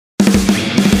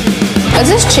Is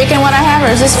this chicken what I have,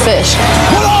 or is this fish?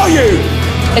 What are you?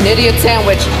 An idiot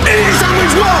sandwich. Idiot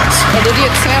sandwich what? An idiot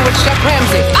sandwich, Chef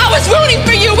Ramsay. I was rooting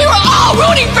for you. We were all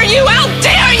rooting for you. How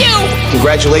dare you?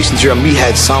 Congratulations, you're a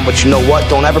meathead, son, but you know what?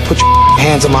 Don't ever put your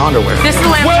hands on my underwear. This is the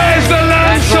lamb. Where's the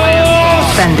lamb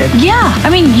sauce? Offended. Yeah, I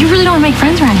mean, you really don't make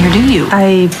friends around here, do you?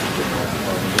 I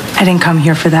didn't come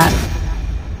here for that.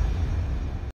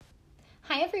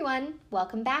 Hi everyone,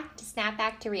 welcome back to Snap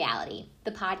Back to Reality,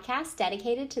 the podcast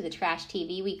dedicated to the trash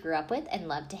TV we grew up with and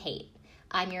love to hate.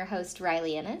 I'm your host,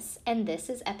 Riley Ennis, and this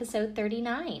is episode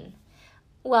 39.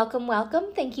 Welcome, welcome.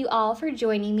 Thank you all for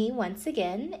joining me once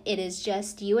again. It is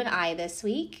just you and I this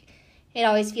week. It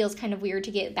always feels kind of weird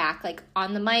to get back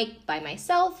on the mic by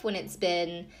myself when it's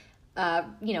been,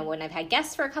 when I've had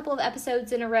guests for a couple of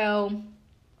episodes in a row,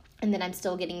 and then I'm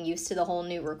still getting used to the whole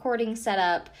new recording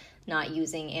setup, not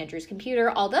using Andrew's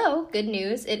computer. Although, good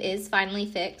news, it is finally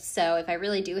fixed. So if I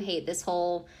really do hate this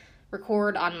whole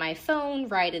record on my phone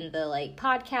right in the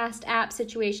podcast app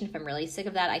situation, if I'm really sick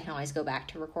of that, I can always go back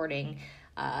to recording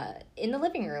in the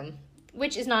living room,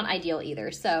 which is not ideal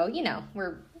either. So,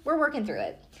 we're working through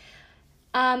it.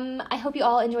 I hope you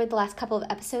all enjoyed the last couple of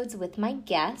episodes with my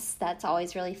guests. That's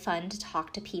always really fun to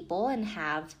talk to people and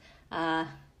have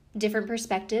different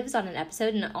perspectives on an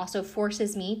episode, and it also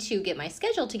forces me to get my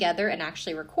schedule together and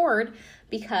actually record,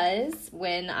 because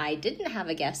when I didn't have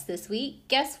a guest this week,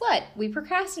 guess what? We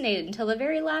procrastinated until the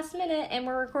very last minute, and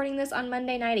we're recording this on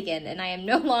Monday night again, and I am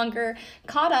no longer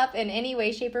caught up in any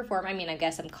way, shape, or form. I mean, I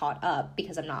guess I'm caught up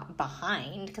because I'm not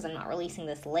behind, because I'm not releasing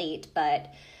this late,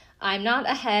 but I'm not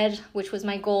ahead, which was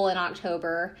my goal in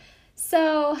October.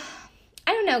 So,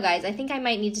 I don't know, guys. I think I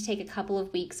might need to take a couple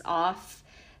of weeks off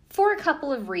for a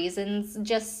couple of reasons.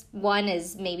 Just one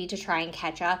is maybe to try and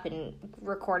catch up and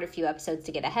record a few episodes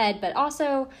to get ahead, but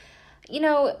also,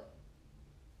 all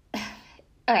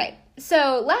right,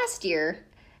 so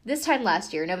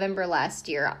November last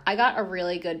year, I got a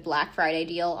really good Black Friday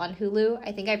deal on Hulu.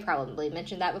 I think I probably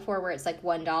mentioned that before, where it's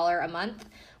 $1 a month.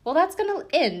 Well, that's going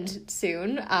to end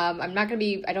soon. I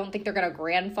don't think they're going to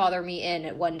grandfather me in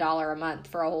at $1 a month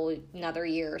for a whole another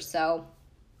year, so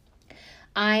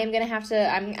I'm going to have to,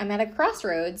 I'm at a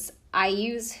crossroads. I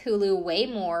use Hulu way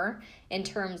more in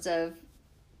terms of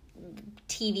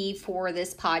TV for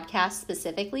this podcast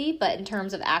specifically, but in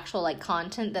terms of actual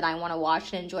content that I want to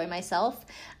watch and enjoy myself,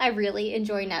 I really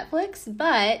enjoy Netflix,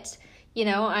 but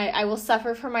I will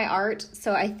suffer for my art,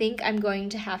 so I think I'm going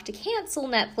to have to cancel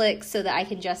Netflix so that I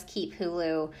can just keep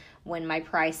Hulu when my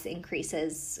price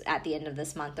increases at the end of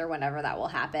this month or whenever that will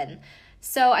happen.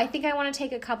 So I think I want to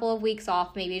take a couple of weeks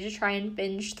off, maybe to try and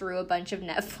binge through a bunch of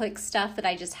Netflix stuff that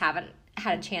I just haven't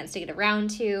had a chance to get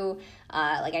around to.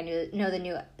 I know the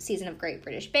new season of Great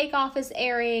British Bake Off is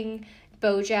airing.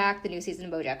 BoJack, the new season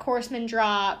of BoJack Horseman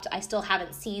dropped. I still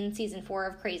haven't seen season 4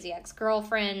 of Crazy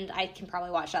Ex-Girlfriend. I can probably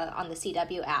watch that on the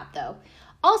CW app, though.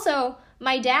 Also,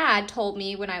 my dad told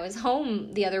me when I was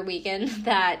home the other weekend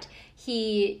that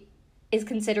he is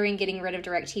considering getting rid of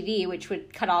DirecTV, which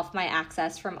would cut off my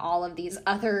access from all of these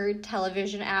other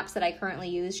television apps that I currently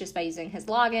use just by using his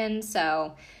login.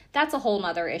 So that's a whole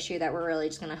nother issue that we're really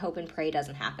just going to hope and pray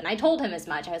doesn't happen. I told him as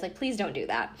much. I was like, please don't do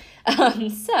that.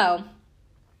 So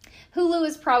Hulu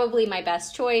is probably my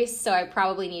best choice, so I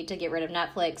probably need to get rid of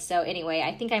Netflix. So anyway,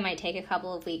 I think I might take a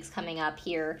couple of weeks coming up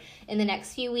here in the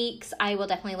next few weeks. I will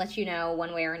definitely let you know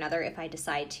one way or another if I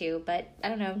decide to, but I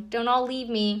don't know. Don't all leave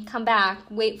me. Come back.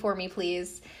 Wait for me,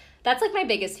 please. That's my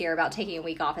biggest fear about taking a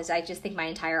week off, is I just think my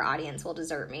entire audience will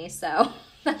desert me. So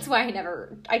that's why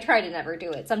I try to never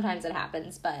do it. Sometimes it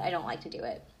happens, but I don't like to do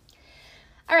it.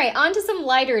 All right, on to some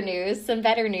lighter news, some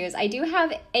better news. I do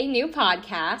have a new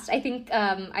podcast. I think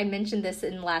I mentioned this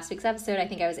in last week's episode. I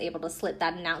think I was able to slip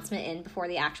that announcement in before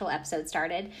the actual episode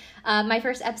started. My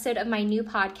first episode of my new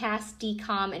podcast,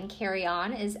 Decom and Carry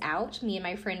On, is out. Me and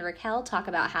my friend Raquel talk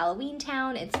about Halloween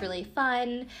Town. It's really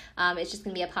fun. It's just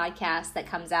going to be a podcast that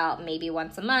comes out maybe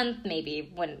once a month, maybe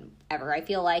whenever I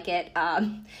feel like it.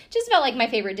 Just about my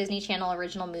favorite Disney Channel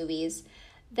original movies.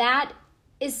 That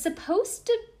is supposed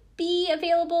to be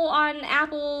available on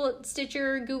Apple,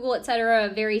 Stitcher, Google,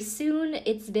 etc. very soon.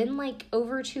 It's been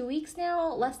over 2 weeks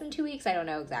now, less than 2 weeks, I don't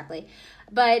know exactly,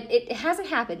 but it hasn't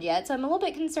happened yet, so I'm a little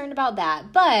bit concerned about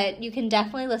that. But you can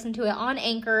definitely listen to it on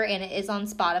Anchor, and it is on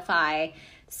Spotify,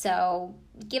 so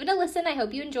give it a listen. I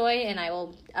hope you enjoy, and I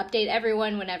will update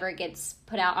everyone whenever it gets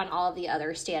put out on all of the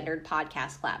other standard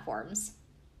podcast platforms.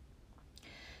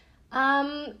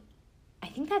 I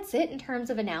think that's it in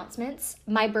terms of announcements.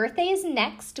 My birthday is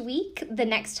next week. The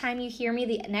next time you hear me,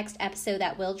 the next episode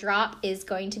that will drop is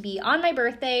going to be on my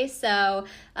birthday. So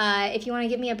if you want to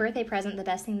give me a birthday present, the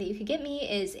best thing that you could get me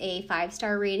is a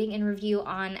 5-star rating and review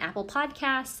on Apple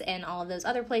Podcasts and all of those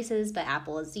other places. But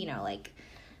Apple is, like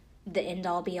the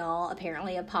end-all be-all,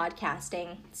 apparently, of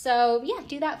podcasting. So yeah,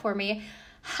 do that for me.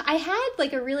 I had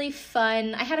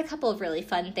I had a couple of really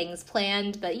fun things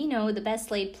planned, but the best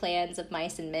laid plans of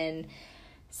mice and men.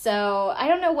 So I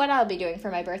don't know what I'll be doing for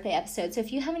my birthday episode. So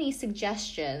if you have any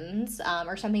suggestions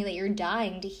or something that you're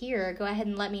dying to hear, go ahead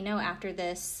and let me know after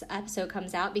this episode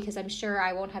comes out, because I'm sure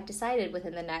I won't have decided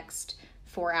within the next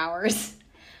 4 hours.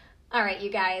 All right, you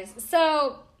guys.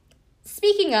 So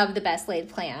speaking of the best laid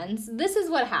plans, this is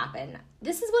what happened.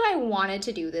 This is what I wanted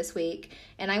to do this week.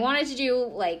 And I wanted to do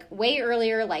way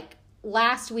earlier,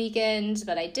 last weekend,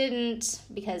 but I didn't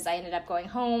because I ended up going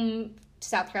home to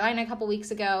South Carolina a couple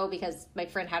weeks ago because my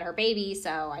friend had her baby, so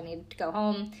I needed to go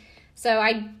home. So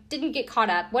I didn't get caught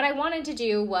up. What I wanted to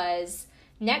do was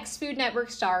Next Food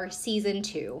Network Star Season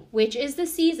 2, which is the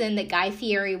season that Guy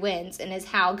Fieri wins and is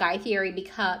how Guy Fieri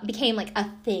became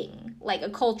a thing, a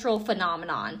cultural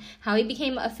phenomenon. How he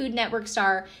became a Food Network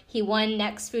star. He won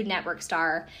Next Food Network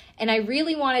Star. And I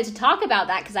really wanted to talk about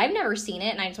that because I've never seen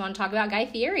it, and I just want to talk about Guy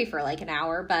Fieri for an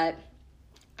hour, but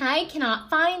I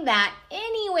cannot find that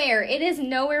anywhere. It is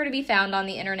nowhere to be found on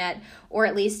the internet, or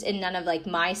at least in none of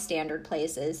my standard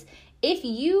places. If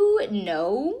you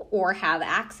know or have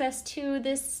access to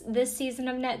this season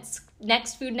of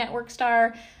Next Food Network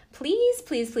Star, please,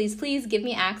 please, please, please give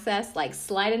me access.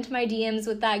 Slide into my DMs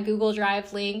with that Google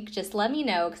Drive link. Just let me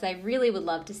know, because I really would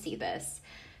love to see this.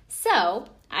 So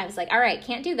I was all right,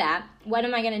 can't do that. What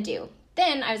am I going to do?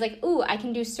 Then I was ooh, I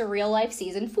can do Surreal Life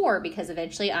Season 4, because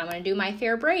eventually I'm going to do My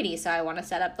Fair Brady, so I want to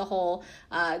set up the whole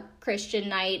Christian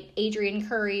Knight, Adrian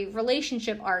Curry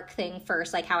relationship arc thing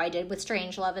first, how I did with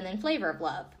Strangelove and then Flavor of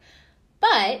Love.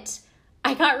 But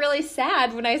I got really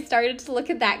sad when I started to look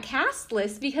at that cast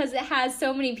list, because it has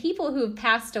so many people who have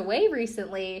passed away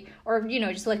recently, or,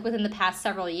 just within the past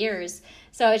several years.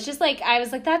 So it's just I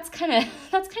was that's kind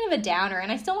of a downer,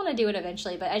 and I still want to do it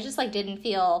eventually, but I just didn't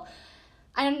feel...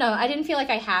 I don't know. I didn't feel I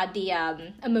had the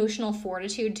emotional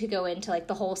fortitude to go into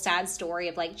the whole sad story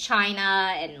of China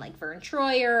and Vern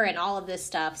Troyer and all of this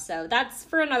stuff. So that's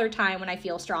for another time when I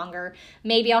feel stronger.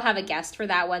 Maybe I'll have a guest for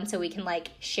that one so we can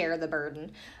share the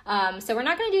burden. So we're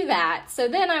not going to do that. So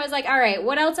then I was all right,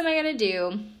 what else am I going to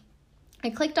do? I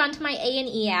clicked onto my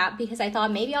A&E app because I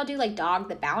thought maybe I'll do Dog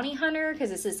the Bounty Hunter, because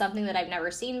this is something that I've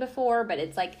never seen before, but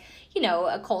it's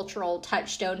a cultural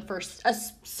touchstone for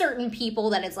certain people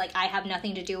that it's I have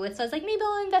nothing to do with. So I was maybe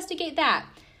I'll investigate that.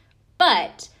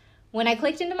 But when I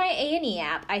clicked into my A&E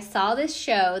app, I saw this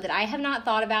show that I have not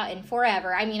thought about in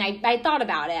forever. I mean, I thought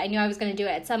about it. I knew I was going to do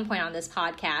it at some point on this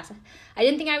podcast. I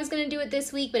didn't think I was going to do it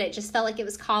this week, but it just felt like it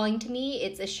was calling to me.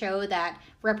 It's a show that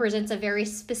represents a very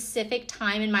specific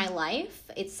time in my life.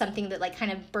 It's something that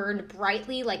kind of burned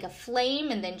brightly like a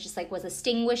flame and then just was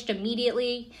extinguished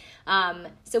immediately.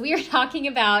 So we are talking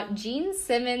about Gene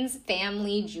Simmons'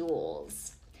 Family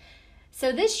Jewels.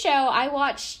 So this show I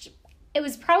watched... It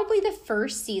was probably the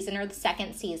first season or the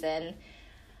second season.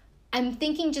 I'm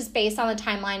thinking just based on the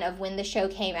timeline of when the show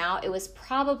came out, it was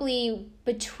probably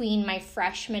between my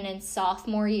freshman and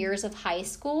sophomore years of high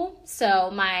school. So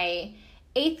my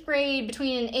 8th grade,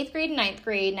 between 8th grade and 9th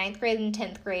grade and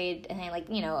 10th grade, and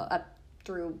then up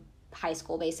through high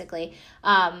school basically,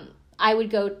 I would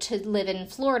go to live in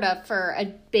Florida for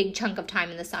a big chunk of time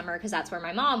in the summer because that's where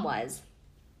my mom was.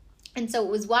 And so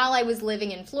it was while I was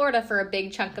living in Florida for a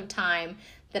big chunk of time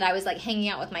that I was hanging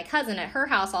out with my cousin at her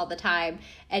house all the time,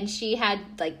 and she had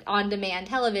on-demand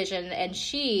television, and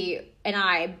she and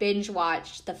I binge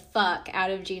watched the fuck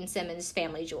out of Gene Simmons'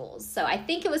 Family Jewels. So I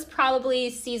think it was probably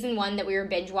season 1 that we were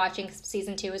binge watching.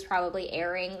 Season 2 was probably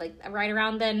airing right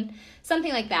around then,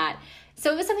 something like that.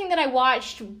 So it was something that I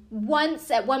watched once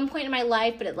at one point in my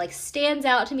life, but it stands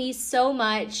out to me so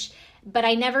much. But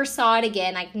I never saw it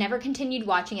again. I never continued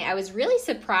watching it. I was really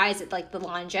surprised at the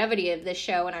longevity of this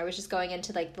show, and I was just going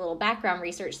into the little background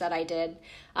research that I did.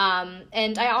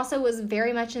 And I also was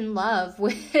very much in love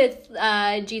with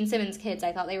Gene Simmons' kids.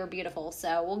 I thought they were beautiful.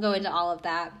 So we'll go into all of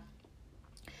that.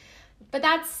 But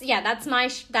that's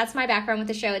my background with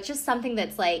the show. It's just something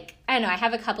that's I don't know, I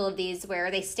have a couple of these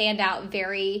where they stand out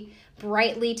very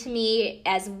brightly to me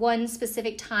as one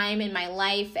specific time in my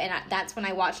life, and that's when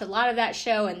I watched a lot of that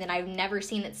show, and then I've never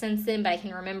seen it since then, but I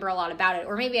can remember a lot about it,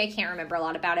 or maybe I can't remember a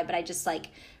lot about it, but I just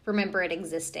remember it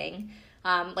existing.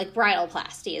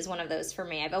 Bridalplasty is one of those for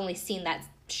me. I've only seen that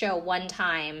show one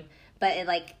time, but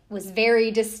it was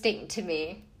very distinct to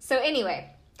me. So anyway,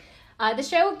 the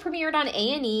show premiered on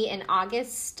A&E in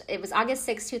August. It was August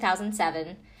 6,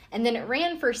 2007. And then it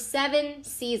ran for 7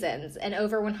 seasons and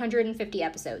over 150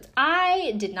 episodes.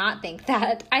 I did not think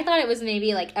that. I thought it was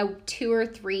maybe like a 2 or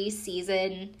 3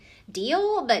 season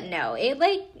deal, but no.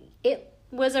 It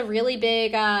was a really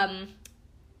big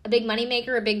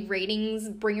moneymaker, a big ratings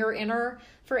bringer-inner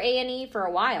for A&E for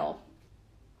a while.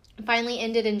 It finally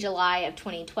ended in July of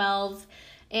 2012.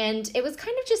 And it was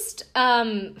kind of just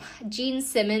Gene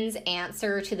Simmons'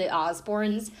 answer to the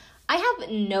Osbournes. I have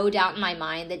no doubt in my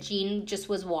mind that Gene just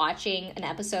was watching an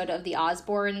episode of The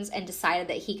Osbournes and decided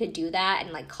that he could do that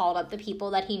and, like, called up the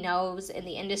people that he knows in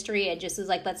the industry and just was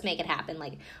like, let's make it happen.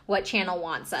 Like, what channel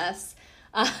wants us?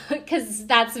 Because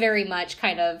that's very much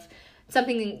kind of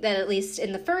something that, at least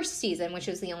in the first season, which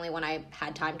was the only one I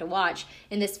had time to watch,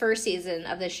 in this first season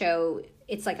of the show,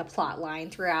 it's like a plot line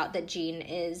throughout that Gene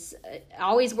is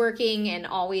always working and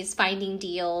always finding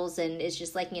deals and is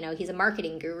just like, you know, he's a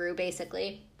marketing guru,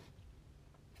 basically.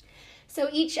 So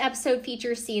each episode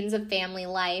features scenes of family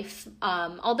life,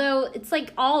 although it's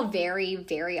like all very,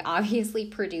 very obviously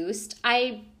produced.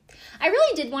 I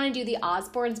really did want to do the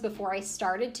Osbournes before I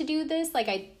started to do this. Like,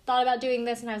 I thought about doing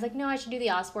this and I was like, no, I should do the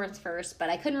Osbournes first, but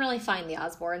I couldn't really find the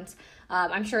Osbournes.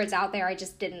 I'm sure it's out there. I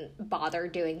just didn't bother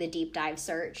doing the deep dive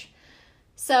search.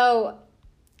 So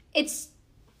it's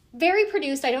very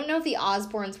produced. I don't know if the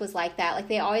Osbournes was like that. Like,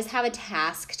 they always have a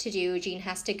task to do. Gene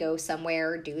has to go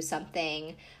somewhere or do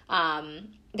something.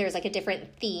 There's like a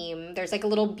different theme. There's like a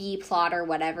little B plot or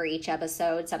whatever each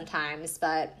episode sometimes,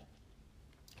 but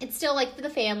it's still like for the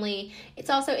family. It's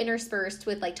also interspersed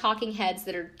with like talking heads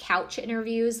that are couch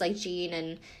interviews, like Gene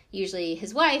and usually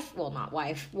his wife, well, not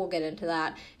wife, we'll get into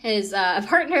that, his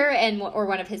partner and or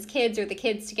one of his kids, or the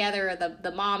kids together, or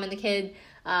the mom and the kid.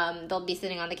 They'll be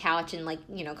sitting on the couch and, like,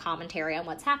 you know, commentary on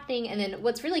what's happening. And then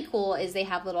what's really cool is they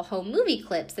have little home movie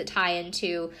clips that tie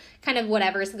into kind of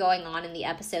whatever's going on in the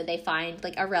episode. They find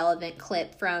like a relevant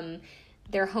clip from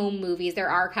their home movies, their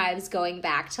archives going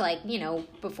back to, like, you know,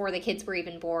 before the kids were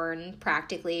even born,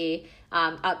 practically,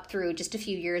 up through just a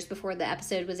few years before the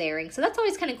episode was airing. So that's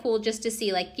always kind of cool just to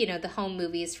see, like, you know, the home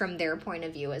movies from their point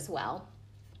of view as well.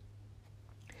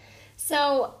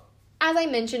 So, as I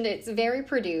mentioned, it's very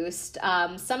produced.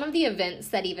 Some of the events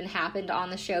that even happened on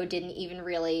the show didn't even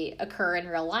really occur in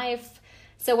real life.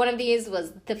 So one of these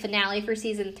was the finale for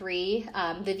season 3.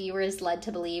 The viewers led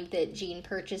to believe that Gene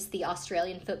purchased the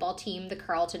Australian football team, the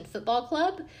Carlton Football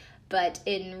Club. But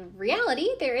in reality,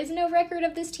 there is no record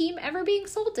of this team ever being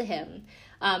sold to him.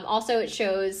 Also, it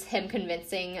shows him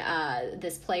convincing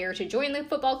this player to join the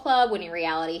football club, when in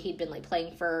reality he'd been like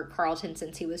playing for Carlton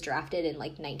since he was drafted in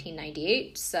like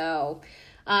 1998. So,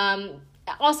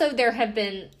 also there have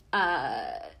been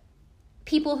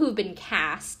people who've been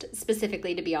cast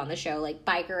specifically to be on the show, like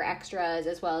biker extras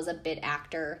as well as a bit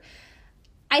actor.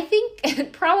 I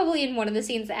think probably in one of the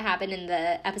scenes that happened in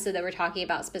the episode that we're talking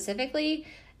about specifically,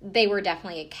 they were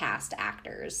definitely cast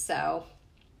actors. So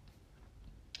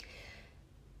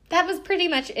that was pretty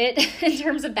much it in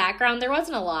terms of background. There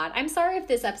wasn't a lot. I'm sorry if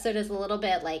this episode is a little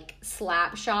bit like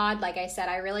slapshod. Like I said,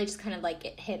 I really just kind of like,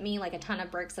 it hit me like a ton of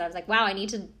bricks that I was like, wow, I need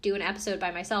to do an episode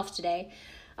by myself today.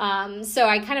 So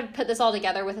I kind of put this all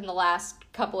together within the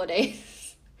last couple of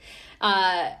days.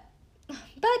 But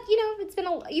you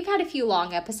know, you've had a few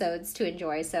long episodes to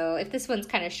enjoy. So if this one's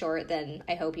kind of short, then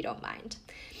I hope you don't mind.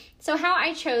 So how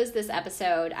I chose this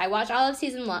episode, I watched all of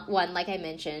season 1, like I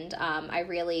mentioned. I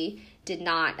really did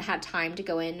not have time to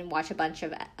go in and watch a bunch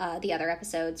of the other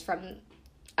episodes from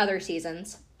other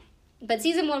seasons. But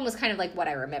season 1 was kind of like what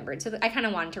I remembered, so I kind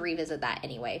of wanted to revisit that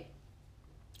anyway.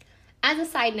 As a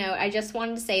side note, I just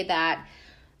wanted to say that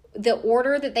the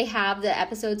order that they have the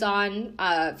episodes on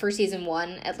for season 1,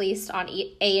 at least on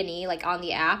A&E, like on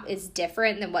the app, is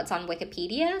different than what's on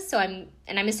Wikipedia. So I'm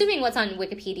assuming what's on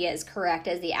Wikipedia is correct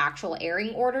as the actual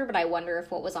airing order, but I wonder if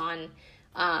what was on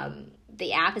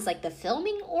the app is like the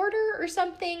filming order or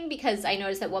something, because I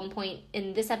noticed at one point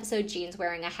in this episode, Gene's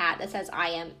wearing a hat that says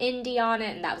I am Indy on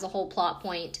it, and that was a whole plot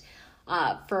point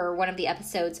for one of the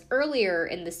episodes earlier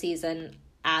in the season,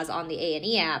 as on the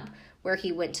A&E app, where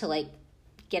he went to like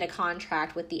get a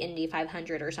contract with the Indy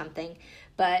 500 or something.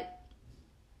 But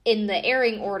in the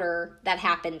airing order, that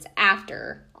happens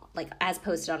after, like as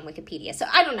posted on Wikipedia. So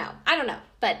I don't know,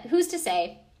 but who's to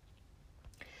say?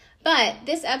 But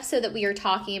this episode that we are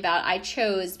talking about, I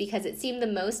chose because it seemed the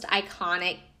most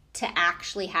iconic to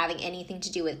actually having anything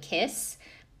to do with Kiss,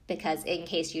 because in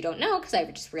case you don't know, because I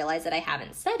just realized that I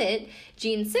haven't said it,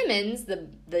 Gene Simmons,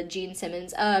 the Gene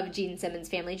Simmons of Gene Simmons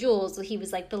Family Jewels, he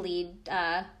was like the lead,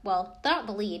 well, not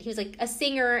the lead, he was like a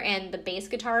singer and the bass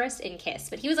guitarist in Kiss,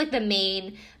 but he was like the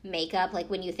main makeup. Like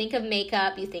when you think of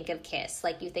makeup, you think of Kiss,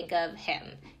 like you think of him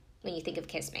when you think of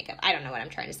Kiss makeup. I don't know what I'm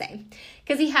trying to say.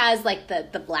 Because he has like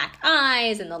the black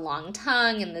eyes and the long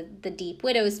tongue and the deep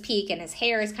widow's peak, and his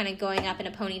hair is kind of going up in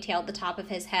a ponytail at the top of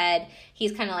his head.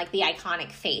 He's kind of like the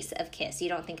iconic face of Kiss. You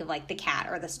don't think of like the cat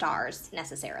or the stars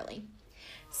necessarily.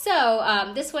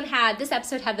 So this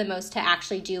episode had the most to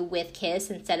actually do with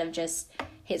Kiss instead of just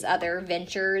his other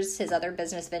ventures, his other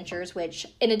business ventures, which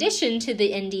in addition to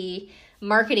the indie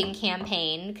marketing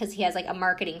campaign, because he has like a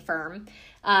marketing firm,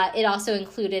 it also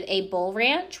included a bull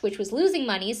ranch, which was losing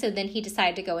money, so then he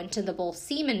decided to go into the bull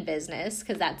semen business,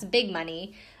 because that's big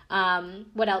money.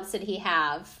 What else did he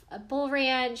have? A bull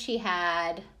ranch, he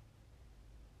had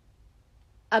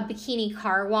a bikini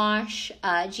car wash,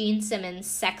 Gene Simmons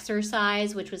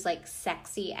Sexercise, which was like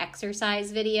sexy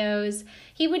exercise videos.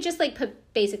 He would just like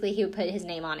he would put his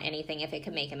name on anything if it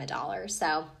could make him $1.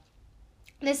 So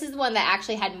this is the one that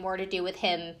actually had more to do with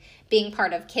him being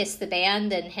part of Kiss the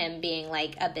band than him being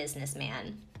like a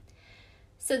businessman.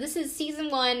 So this is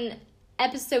season 1,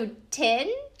 episode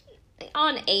 10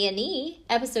 on A&E,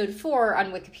 episode 4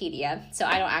 on Wikipedia, so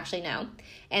I don't actually know.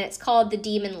 And it's called The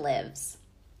Demon Lives.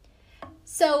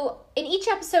 So in each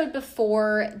episode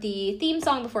before the theme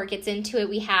song, before it gets into it,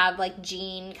 we have like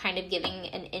Gene kind of giving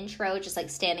an intro, just like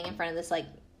standing in front of this like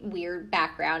weird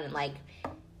background, and like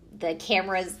the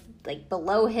camera's like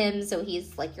below him, so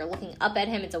he's like, you're looking up at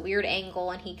him, it's a weird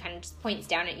angle, and he kind of just points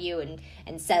down at you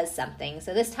and says something.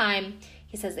 So this time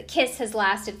he says that Kiss has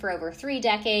lasted for over 3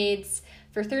 decades.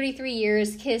 For 33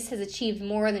 years, Kiss has achieved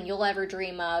more than you'll ever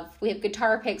dream of. We have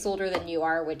guitar picks older than you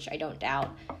are, which I don't doubt.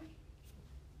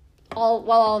 While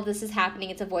all of this is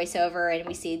happening, it's a voiceover, and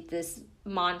we see this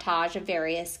montage of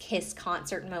various Kiss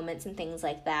concert moments and things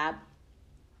like that.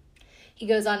 He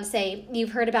goes on to say,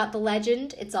 you've heard about the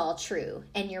legend, it's all true.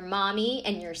 And your mommy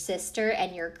and your sister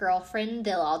and your girlfriend,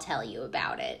 they'll all tell you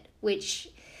about it. Which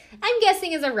I'm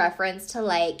guessing is a reference to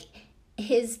like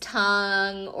his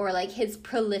tongue or like his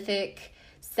prolific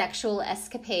sexual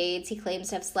escapades. He claims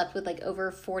to have slept with like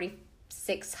over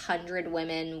 4,600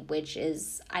 women, which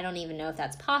is, I don't even know if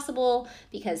that's possible,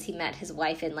 because he met his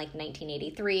wife in like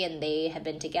 1983 and they have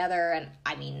been together, and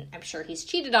I mean, I'm sure he's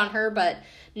cheated on her, but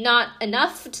not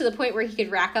enough to the point where he could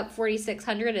rack up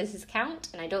 4,600 as his count,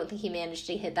 and I don't think he managed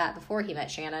to hit that before he met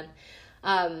Shannon.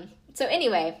 So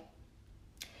anyway,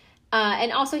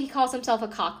 and also he calls himself a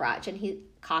cockroach, and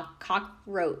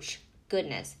cockroach,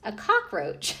 goodness, a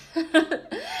cockroach,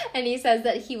 and he says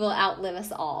that he will outlive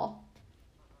us all.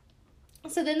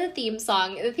 So then the theme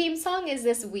song is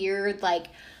this weird, like,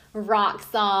 rock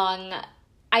song.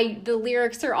 The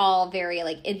lyrics are all very,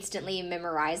 like, instantly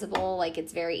memorizable. Like,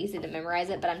 it's very easy to memorize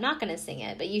it, but I'm not going to sing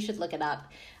it, but you should look it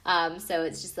up. So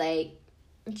it's just, like,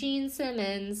 Gene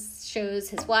Simmons shows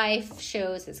his wife,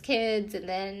 shows his kids, and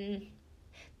then...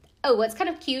 Oh, what's kind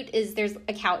of cute is there's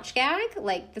a couch gag,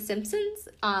 like The Simpsons.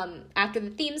 After the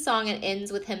theme song, it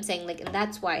ends with him saying, like, and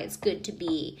that's why it's good to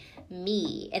be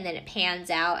me. And then it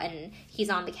pans out, and he's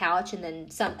on the couch, and then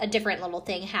a different little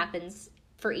thing happens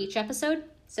for each episode.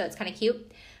 So it's kind of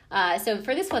cute. So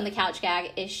for this one, the couch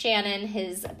gag is Shannon,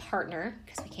 his partner,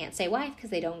 because we can't say wife because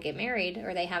they don't get married,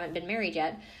 or they haven't been married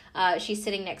yet. She's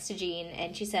sitting next to Gene,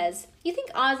 and she says, you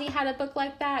think Ozzy had a book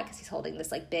like that? Because he's holding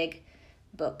this, like, big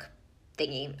book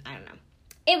thingy. I don't know.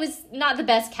 It was not the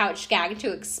best couch gag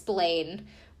to explain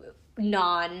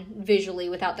non-visually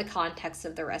without the context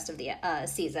of the rest of the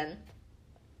season.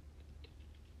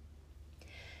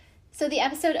 So the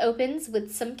episode opens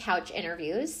with some couch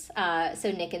interviews.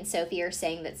 So Nick and Sophie are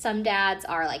saying that some dads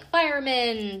are like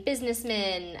firemen,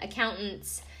 businessmen,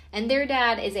 accountants, and their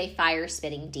dad is a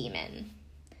fire-spitting demon.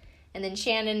 And then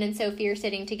Shannon and Sophie are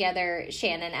sitting together.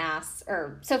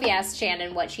 Sophie asks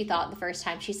Shannon what she thought the first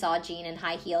time she saw Gene in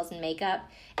high heels and makeup.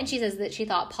 And she says that she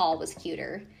thought Paul was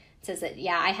cuter. Says that,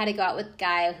 yeah, I had to go out with a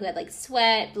guy who had like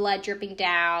sweat, blood dripping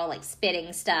down, like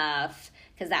spitting stuff.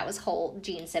 Because that was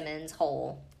Gene Simmons'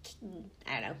 whole,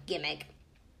 I don't know, gimmick.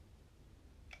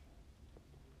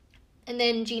 And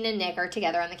then Gene and Nick are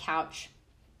together on the couch.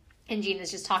 And Gene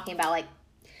is just talking about like,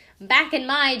 back in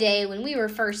my day when we were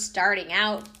first starting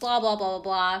out, blah, blah, blah, blah,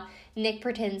 blah. Nick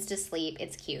pretends to sleep.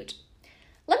 It's cute.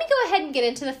 Let me go ahead and get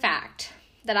into the fact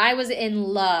that I was in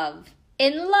love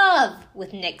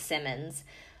with Nick Simmons.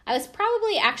 I'm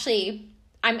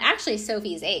actually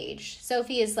Sophie's age.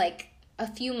 Sophie is like a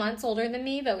few months older than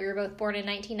me, but we were both born in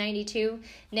 1992.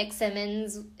 Nick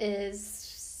Simmons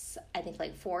is he's, I think,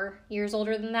 like 4 years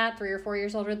older than that, 3 or 4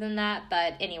 years older than that.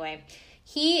 But anyway,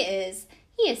 he is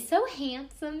so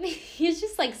handsome. He's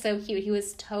just, like, so cute. He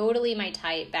was totally my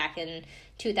type back in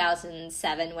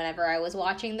 2007 whenever I was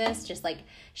watching this. Just, like,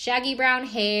 shaggy brown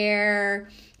hair,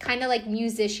 kind of, like,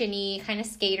 musician-y, kind of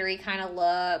skatery kind of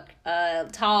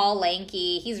look, tall,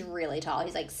 lanky. He's really tall.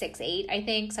 He's, like, 6'8", I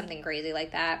think, something crazy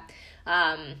like that.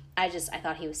 I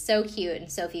thought he was so cute,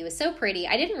 and Sophie was so pretty.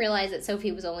 I didn't realize that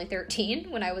Sophie was only 13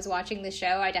 when I was watching the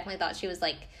show. I definitely thought she was,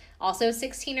 like, also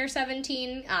 16 or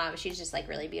 17. She's just, like,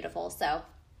 really beautiful. So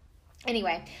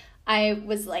anyway, I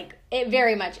was, like,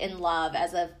 very much in love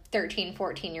as a 13,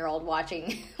 14-year-old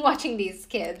watching these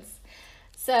kids.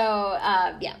 So,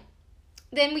 yeah.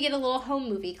 Then we get a little home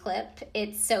movie clip.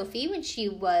 It's Sophie when she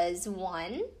was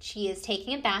 1. She is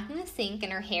taking a bath in the sink,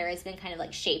 and her hair has been kind of,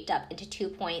 like, shaped up into 2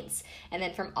 points. And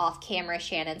then from off camera,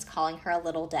 Shannon's calling her a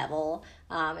little devil.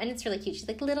 And it's really cute. She's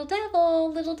like, little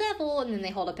devil, little devil. And then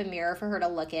they hold up a mirror for her to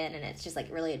look in, and it's just, like,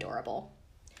 really adorable.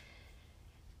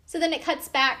 So then it cuts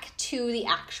back to the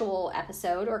actual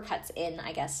episode, or cuts in,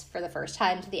 I guess, for the first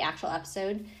time to the actual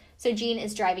episode. So Gene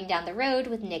is driving down the road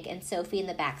with Nick and Sophie in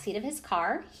the backseat of his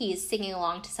car. He's singing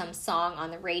along to some song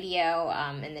on the radio,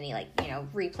 and then he, like,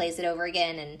 replays it over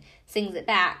again and sings it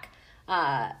back.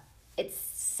 It's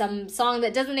some song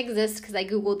that doesn't exist because I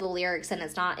Googled the lyrics and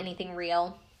it's not anything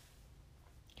real.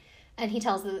 And he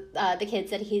tells the kids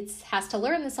that he has to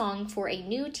learn the song for a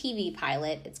new TV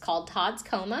pilot. It's called Todd's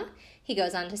Coma. He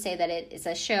goes on to say that it is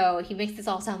a show. He makes this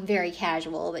all sound very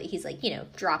casual, but he's, like,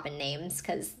 dropping names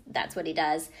because that's what he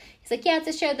does. He's like, yeah, it's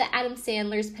a show that Adam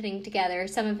Sandler's putting together.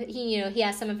 He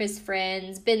has some of his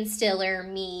friends, Ben Stiller,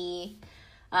 me.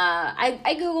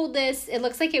 I Googled this. It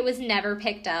looks like it was never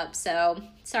picked up, so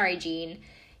sorry, Gene.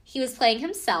 He was playing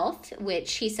himself,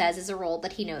 which he says is a role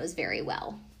that he knows very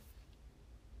well.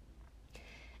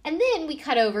 And then we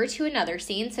cut over to another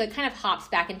scene, so it kind of hops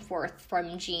back and forth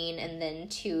from Gene and then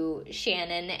to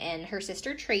Shannon and her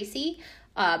sister Tracy.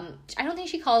 I don't think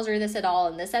she calls her this at all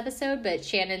in this episode, but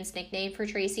Shannon's nickname for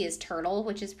Tracy is Turtle,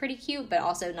 which is pretty cute, but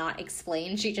also not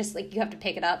explained. She just, like, you have to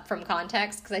pick it up from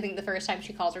context, because I think the first time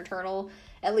she calls her Turtle,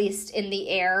 at least in the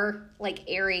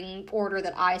airing order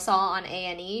that I saw on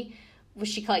A&E, was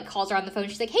she, like, calls her on the phone.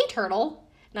 She's like, hey, Turtle.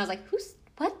 And I was like,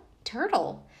 what?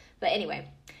 Turtle? But anyway,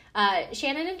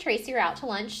 Shannon and Tracy are out to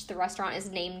lunch. The restaurant is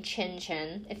named Chin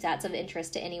Chin, if that's of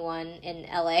interest to anyone in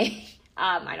LA.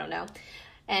 I don't know.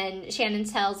 And Shannon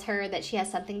tells her that she has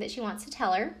something that she wants to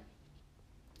tell her.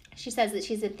 She says that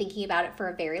she's been thinking about it for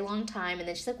a very long time. And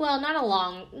then she's like, well, not a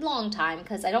long time,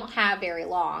 because I don't have very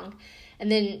long.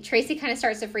 And then Tracy kind of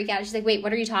starts to freak out. She's like, wait,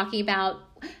 what are you talking about?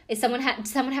 Does someone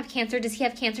have cancer? Does he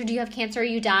have cancer? Do you have cancer? Are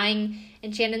you dying?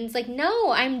 And Shannon's like,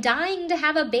 no, I'm dying to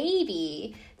have a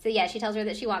baby. So yeah, she tells her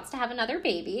that she wants to have another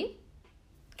baby.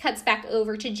 Cuts back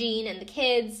over to Gene and the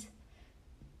kids.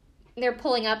 They're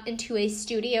pulling up into a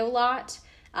studio lot.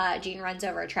 Gene runs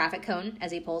over a traffic cone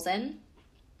as he pulls in.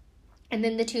 And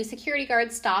then the 2 security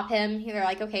guards stop him. They're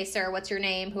like, okay, sir, what's your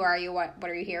name? Who are you? What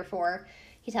are you here for?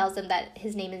 He tells them that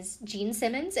his name is Gene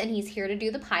Simmons, and he's here to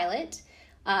do the pilot.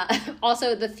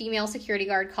 Also, the female security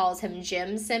guard calls him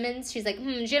Jim Simmons. She's like,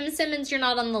 Jim Simmons, you're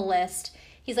not on the list.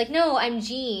 He's like, no, I'm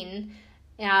Gene.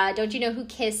 Don't you know who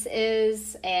Kiss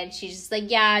is? And she's just like,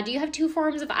 yeah, do you have 2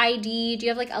 forms of ID? Do you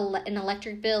have, like, an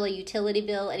electric bill, a utility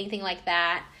bill, anything like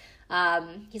that?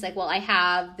 He's like, well, I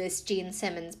have this Gene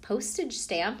Simmons postage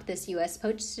stamp, this U.S.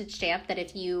 postage stamp that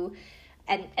if you...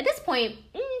 And at this point,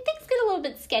 things get a little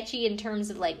bit sketchy in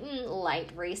terms of, like,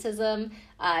 light racism.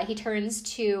 He turns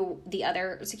to the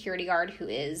other security guard who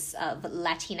is of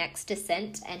Latinx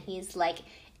descent, and he's like,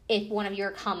 if one of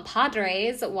your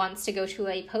compadres wants to go to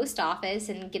a post office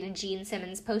and get a Gene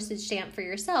Simmons postage stamp for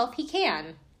yourself, he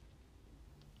can.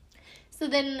 So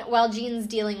then, while Gene's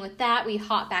dealing with that, we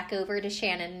hop back over to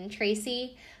Shannon and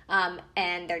Tracy,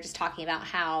 and they're just talking about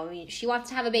how she wants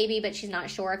to have a baby, but she's not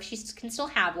sure if she can still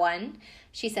have one.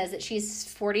 She says that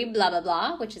she's 40 blah, blah,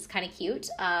 blah, which is kind of cute,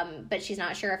 but she's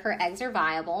not sure if her eggs are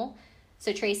viable.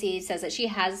 So Tracy says that she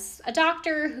has a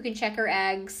doctor who can check her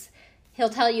eggs. He'll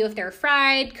tell you if they're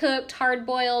fried, cooked,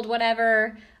 hard-boiled,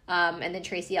 whatever. And then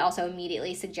Tracy also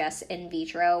immediately suggests in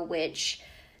vitro, which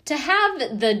to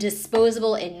have the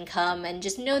disposable income and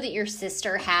just know that your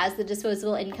sister has the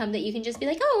disposable income that you can just be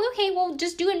like, oh, okay, well,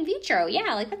 just do in vitro.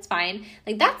 Yeah, like, that's fine.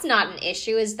 Like, that's not an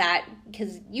issue, is that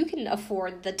because you can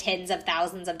afford the tens of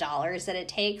thousands of dollars that it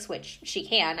takes, which she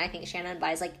can. I think Shannon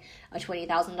buys, like, a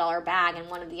 $20,000 bag in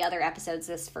one of the other episodes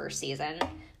this first season.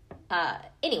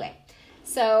 Anyway,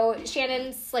 so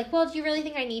Shannon's like, well, do you really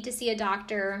think I need to see a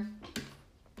doctor?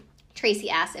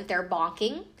 Tracy asks if they're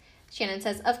bonking. Shannon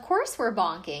says, of course we're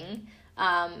bonking.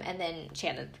 And then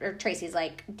Tracy's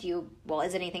like,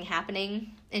 is anything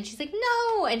happening? And she's like,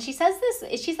 no. And she says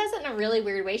it in a really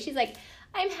weird way. She's like,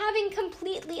 I'm having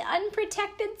completely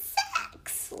unprotected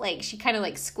sex. Like, she kind of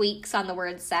like squeaks on the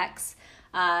word sex.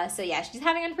 So yeah, she's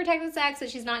having unprotected sex, so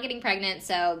she's not getting pregnant,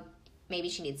 so maybe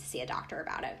she needs to see a doctor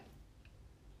about it.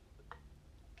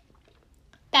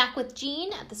 Back with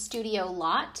Gene at the studio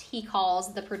lot, he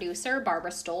calls the producer,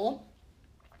 Barbara Stoll.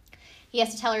 He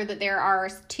has to tell her that there are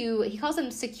he calls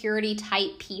them security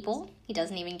type people. He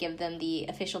doesn't even give them the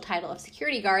official title of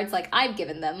security guards like I've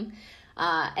given them.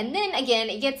 And then again,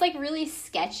 it gets like really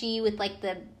sketchy with like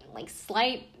the like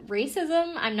slight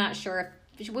racism. I'm not sure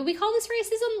would we call this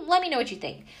racism? Let me know what you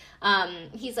think.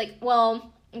 He's like,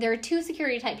 well, there are two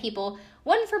security type people.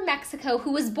 One from Mexico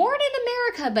who was born in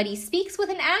America, but he speaks with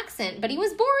an accent. But he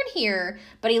was born here,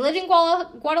 but he lived in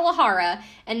Guadalajara.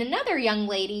 And another young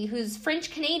lady who's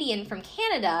French-Canadian from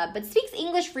Canada, but speaks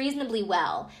English reasonably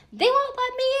well. They won't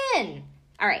let me in.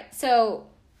 All right, so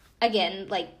again,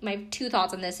 like my two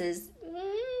thoughts on this is,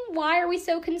 why are we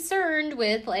so concerned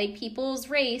with like people's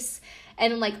race?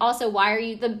 And, like, also, why are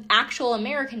you the actual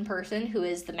American person who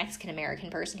is the Mexican-American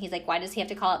person? He's like, why does he have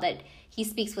to call it that he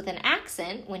speaks with an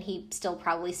accent when he still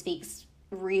probably speaks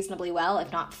reasonably well,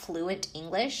 if not fluent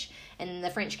English? And the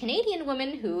French-Canadian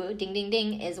woman who, ding, ding,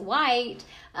 ding, is white,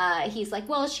 he's like,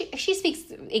 well, she speaks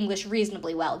English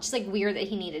reasonably well. Just, like, weird that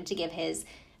he needed to give his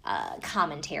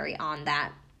commentary on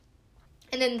that.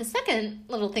 And then the second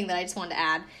little thing that I just wanted to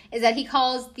add is that he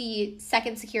calls the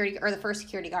second security, or the first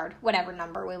security guard, whatever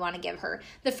number we want to give her,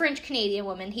 the French-Canadian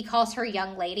woman, he calls her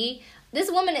young lady.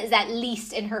 This woman is at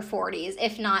least in her 40s,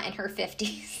 if not in her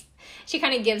 50s. She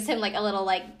kind of gives him like a little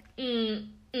like,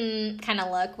 kind of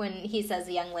look when he says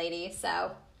young lady,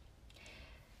 so.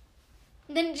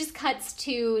 Then it just cuts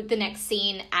to the next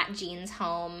scene at Gene's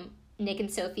home. Nick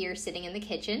and Sophie are sitting in the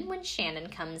kitchen when Shannon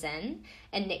comes in,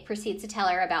 and Nick proceeds to tell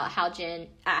her about how Gene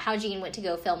went to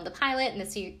go film the pilot, and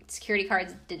the security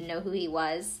guards didn't know who he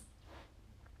was.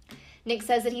 Nick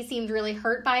says that he seemed really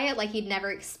hurt by it, like he'd never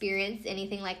experienced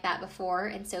anything like that before,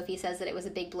 and Sophie says that it was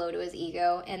a big blow to his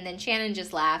ego, and then Shannon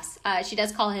just laughs. She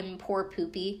does call him poor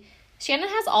poopy. Shannon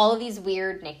has all of these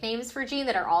weird nicknames for Gene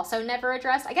that are also never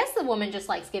addressed. I guess the woman just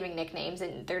likes giving nicknames,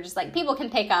 and they're just like, people can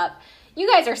pick up. You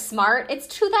guys are smart. It's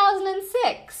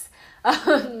 2006.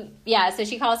 Yeah, so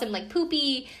she calls him like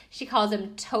poopy. She calls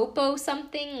him Topo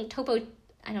something. Topo,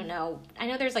 I don't know. I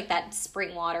know there's like that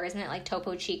spring water, isn't it? Like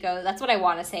Topo Chico. That's what I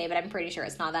want to say, but I'm pretty sure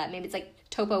it's not that. Maybe it's like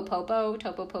Topo Popo,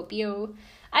 Topo Popio.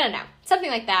 I don't know.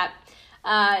 Something like that.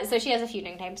 So she has a few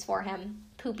nicknames for him.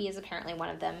 Poopy is apparently one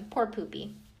of them. Poor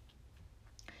Poopy.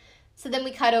 So then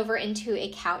we cut over into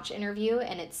a couch interview,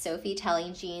 and it's Sophie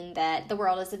telling Gene that the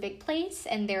world is a big place,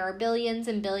 and there are billions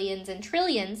and billions and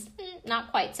trillions,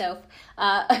 not quite so,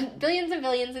 billions and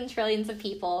billions and trillions of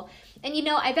people. And you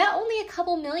know, I bet only a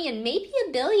couple million, maybe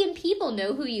a billion people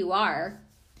know who you are.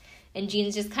 And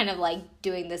Gene's just kind of like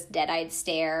doing this dead-eyed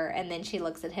stare, and then she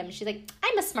looks at him, and she's like,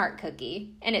 I'm a smart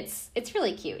cookie. And it's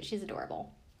really cute. She's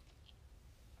adorable.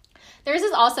 There's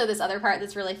also this other part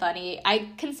that's really funny. I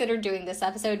considered doing this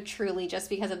episode truly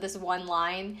just because of this one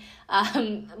line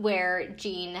where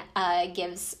Gene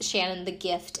gives Shannon the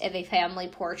gift of a family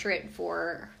portrait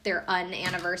for their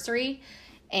unanniversary.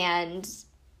 And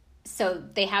so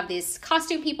they have these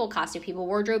costume people,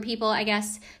 wardrobe people, I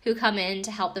guess, who come in to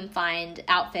help them find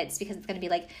outfits because it's going to be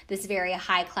like this very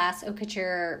high-class haute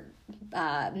couture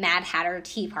Mad Hatter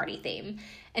Tea Party theme.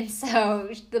 And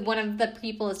so one of the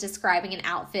people is describing an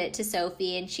outfit to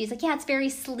Sophie, and she's like, yeah, it's very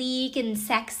sleek and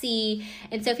sexy.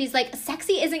 And Sophie's like,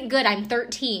 sexy isn't good, I'm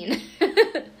 13.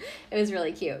 It was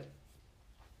really cute.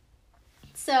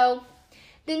 So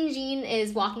then Gene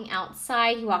is walking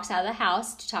outside. He walks out of the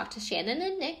house to talk to Shannon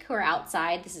and Nick, who are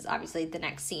outside. This is obviously the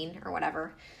next scene or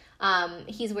whatever.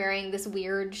 He's wearing this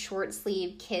weird short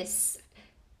sleeve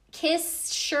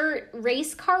Kiss shirt,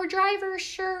 race car driver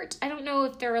shirt. I don't know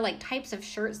if there are like types of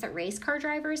shirts that race car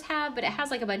drivers have, but it has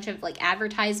like a bunch of like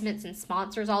advertisements and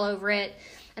sponsors all over it.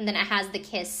 And then it has the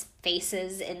Kiss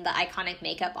faces and the iconic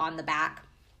makeup on the back.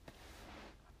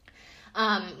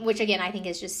 Which again, I think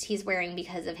is just he's wearing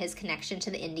because of his connection to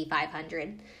the Indy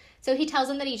 500. So he tells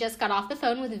him that he just got off the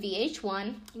phone with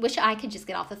VH1. Wish I could just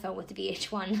get off the phone with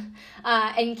VH1.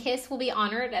 And Kiss will be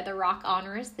honored at the Rock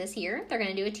Honors this year. They're going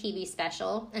to do a TV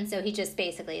special. And so he just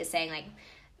basically is saying, like,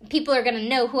 people are going to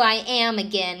know who I am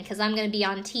again because I'm going to be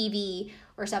on TV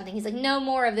or something. He's like, no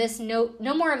more of this, no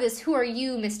more of this, who are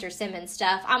you, Mr. Simmons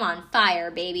stuff. I'm on fire,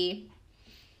 baby.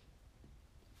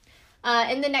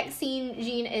 In the next scene,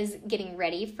 Gene is getting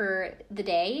ready for the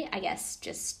day. I guess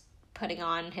just putting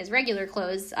on his regular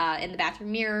clothes in the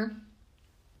bathroom mirror.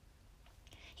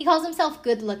 He calls himself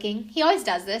good looking. He always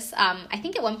does this. I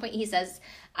think at one point he says,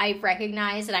 I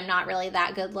recognize that I'm not really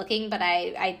that good looking, but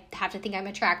I have to think I'm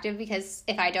attractive because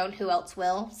if I don't, who else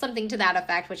will? Something to that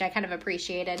effect, which I kind of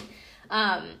appreciated.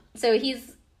 So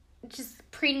he's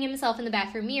just preening himself in the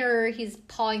bathroom mirror. He's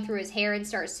pawing through his hair and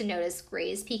starts to notice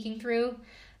grays peeking through.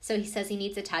 So he says he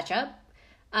needs a touch-up.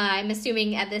 I'm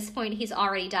assuming at this point he's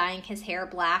already dyeing his hair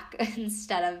black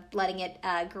instead of letting it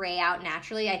gray out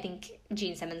naturally. I think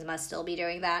Gene Simmons must still be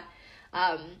doing that.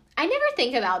 I never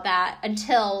think about that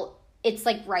until it's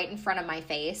like right in front of my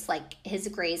face, like his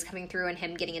grays coming through and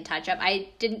him getting a touch-up. I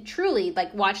didn't truly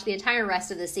like watch the entire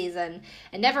rest of the season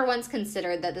and never once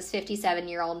considered that this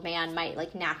 57-year-old man might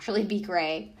like naturally be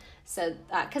gray. So,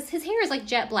 because his hair is like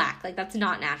jet black, like that's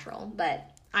not natural, but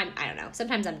I don't know.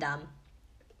 Sometimes I'm dumb.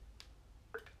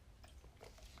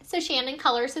 So Shannon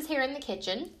colors his hair in the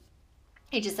kitchen.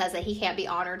 He just says that he can't be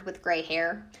honored with gray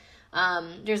hair.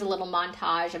 There's a little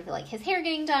montage of like his hair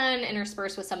getting done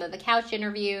interspersed with some of the couch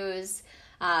interviews.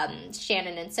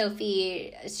 Shannon and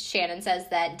Sophie. Shannon says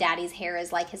that Daddy's hair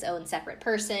is like his own separate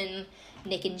person.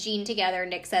 Nick and Gene together.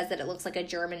 Nick says that it looks like a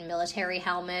German military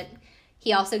helmet.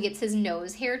 He also gets his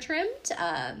nose hair trimmed,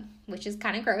 which is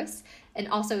kind of gross. And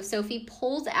also Sophie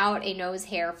pulls out a nose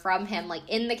hair from him, like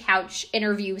in the couch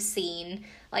interview scene.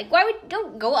 Like, why would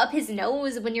don't go up his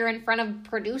nose when you're in front of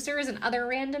producers and other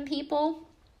random people?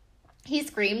 He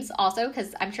screams also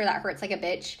because I'm sure that hurts like a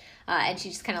bitch, and she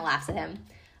just kind of laughs at him.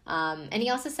 And he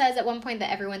also says at one point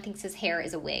that everyone thinks his hair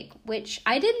is a wig, which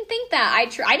I didn't think that.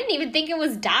 I didn't even think it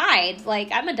was dyed. Like,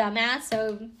 I'm a dumbass,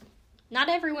 so not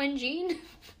everyone, Gene.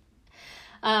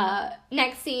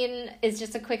 Next scene is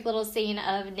just a quick little scene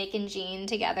of Nick and Gene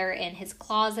together in his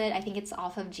closet. I think it's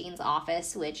off of Gene's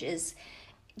office, which is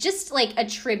just like a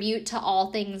tribute to all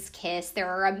things Kiss. There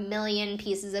are a million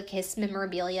pieces of Kiss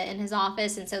memorabilia in his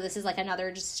office, and so this is like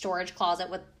another just storage closet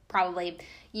with probably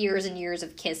years and years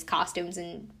of Kiss costumes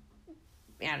and,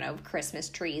 I don't know, Christmas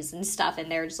trees and stuff in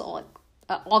there, just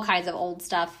all kinds of old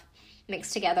stuff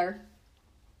mixed together.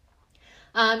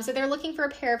 So they're looking for a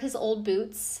pair of his old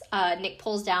boots. Nick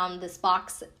pulls down this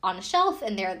box on a shelf,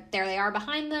 and there they are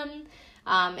behind them.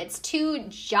 It's two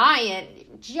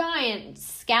giant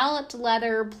scalloped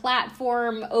leather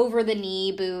platform over the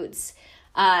knee boots.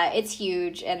 It's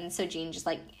huge, and so Gene just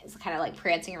like is kind of like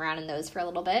prancing around in those for a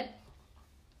little bit.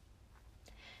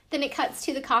 Then it cuts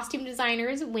to the costume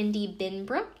designers, Wendy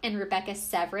Binbrook and Rebecca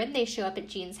Severin. They show up at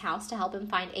Gene's house to help him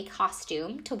find a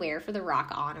costume to wear for the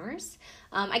Rock Honors.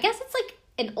 I guess it's like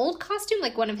an old costume,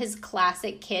 like one of his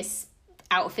classic Kiss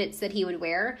outfits that he would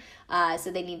wear. So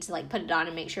they need to like put it on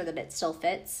and make sure that it still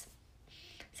fits.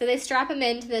 So they strap him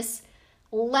into this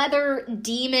leather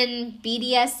demon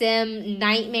BDSM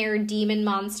nightmare demon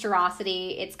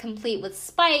monstrosity. It's complete with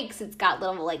spikes. It's got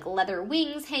little like leather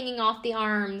wings hanging off the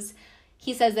arms.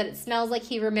 He says that it smells like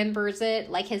he remembers it,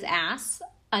 like his ass,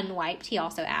 unwiped, he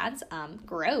also adds.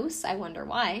 Gross, I wonder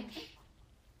why.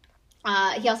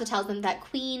 He also tells them that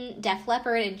Queen, Def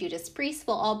Leppard, and Judas Priest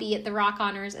will all be at the Rock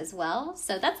Honors as well.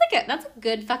 So that's a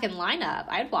good fucking lineup.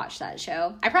 I'd watch that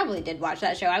show. I probably did watch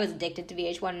that show. I was addicted to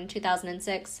VH1 in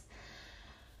 2006.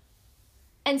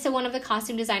 And so one of the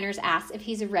costume designers asks if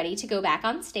he's ready to go back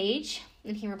on stage.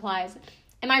 And he replies,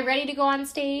 "Am I ready to go on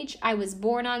stage? I was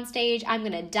born on stage. I'm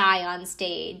going to die on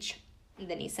stage." And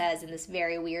then he says in this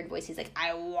very weird voice, he's like,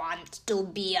 "I want to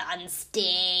be on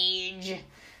stage."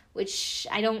 Which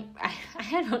I don't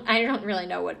really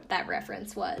know what that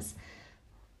reference was.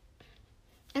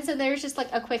 And so there's just like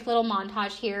a quick little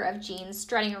montage here of Gene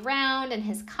strutting around in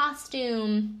his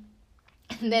costume.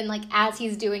 And then like as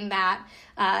he's doing that,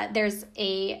 there's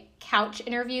a couch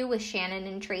interview with Shannon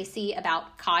and Tracy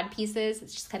about cod pieces.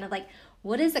 It's just kind of like,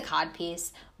 what is a cod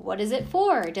piece? What is it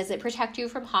for? Does it protect you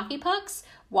from hockey pucks?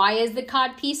 Why is the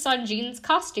cod piece on Gene's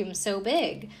costume so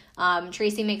big?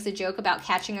 Tracy makes a joke about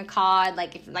catching a cod,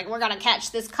 like we're gonna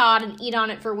catch this cod and eat on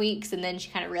it for weeks, and then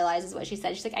she kind of realizes what she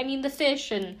said. She's like, I mean the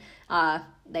fish, and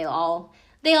they all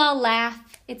laugh.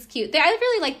 It's cute. I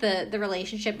really like the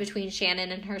relationship between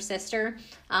Shannon and her sister.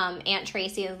 Aunt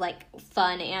Tracy is like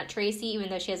fun Aunt Tracy, even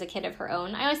though she has a kid of her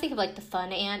own. I always think of like the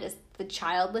fun aunt as the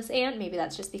childless aunt. Maybe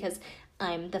that's just because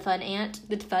I'm the fun aunt,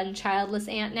 the fun childless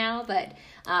aunt now, but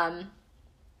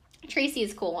Tracy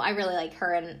is cool. I really like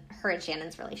her and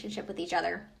Shannon's relationship with each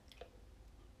other.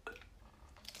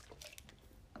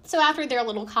 So after their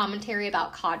little commentary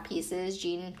about cod pieces,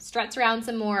 Gene struts around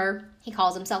some more. He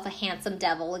calls himself a handsome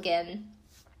devil again.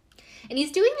 And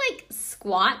he's doing like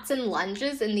squats and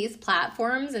lunges in these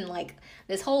platforms and like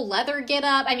this whole leather get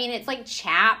up. I mean, it's like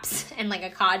chaps and like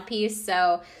a cod piece.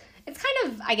 So it's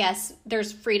kind of, I guess,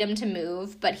 there's freedom to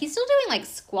move, but he's still doing like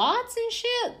squats and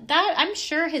shit. That, I'm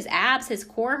sure his abs, his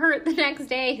core hurt the next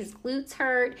day, his glutes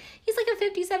hurt. He's like a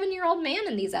 57-year-old man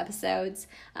in these episodes.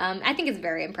 I think it's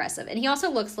very impressive. And he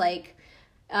also looks like,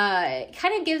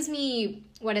 kind of gives me,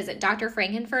 what is it, Dr.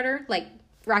 Frankenfurter, like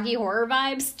Rocky Horror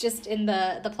vibes, just in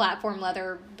the platform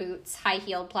leather boots,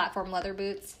 high-heeled platform leather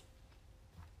boots,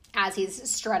 as he's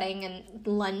strutting and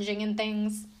lunging and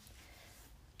things.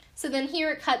 So then here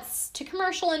it cuts to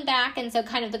commercial and back, and so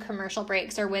kind of the commercial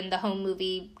breaks are when the home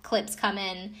movie clips come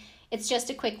in. It's just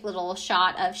a quick little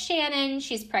shot of Shannon.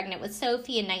 She's pregnant with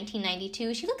Sophie in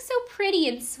 1992. She looks so pretty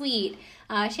and sweet.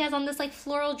 She has on this like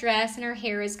floral dress, and her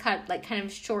hair is cut like kind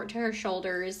of short to her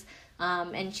shoulders.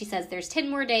 And she says there's 10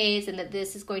 more days and that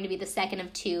this is going to be the second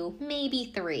of 2,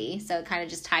 maybe 3. So it kind of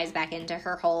just ties back into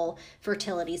her whole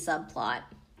fertility subplot.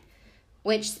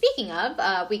 Which, speaking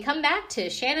of, we come back to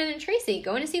Shannon and Tracy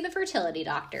going to see the fertility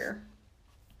doctor.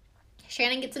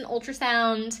 Shannon gets an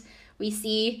ultrasound. We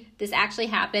see this actually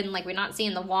happen. Like, we're not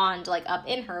seeing the wand, like, up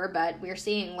in her, but we're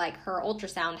seeing, like, her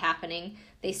ultrasound happening.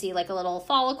 They see, like, a little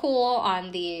follicle on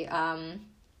the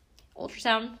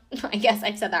ultrasound. I guess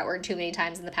I've said that word too many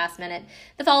times in the past minute.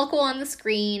 The follicle on the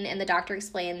screen, and the doctor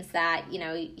explains that, you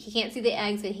know, he can't see the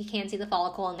eggs, but he can see the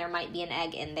follicle, and there might be an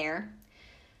egg in there.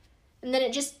 And then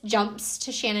it just jumps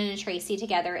to Shannon and Tracy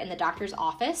together in the doctor's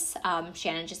office.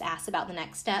 Shannon just asks about the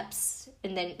next steps.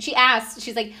 And then she asks,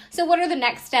 she's like, so what are the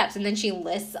next steps? And then she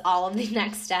lists all of the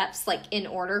next steps, like, in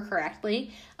order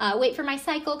correctly. Wait for my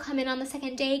cycle, come in on the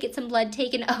second day, get some blood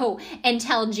taken. Oh, and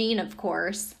tell Gene, of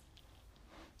course.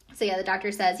 So, yeah, the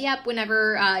doctor says, yep,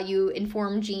 whenever you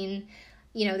inform Gene,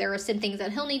 you know, there are some things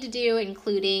that he'll need to do,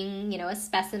 including, you know, a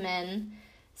specimen.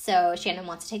 So Shannon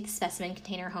wants to take the specimen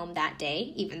container home that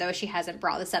day, even though she hasn't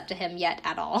brought this up to him yet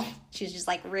at all. She's just,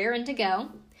 like, rearing to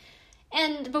go.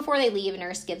 And before they leave, a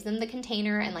nurse gives them the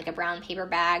container and, like, a brown paper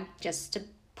bag just to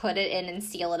put it in and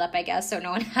seal it up, I guess, so no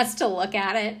one has to look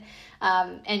at it.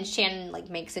 And Shannon, like,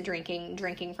 makes a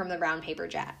drinking from the brown paper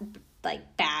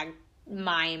bag,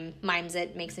 mimes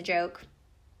it, makes a joke.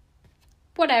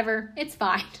 Whatever, it's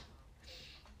fine.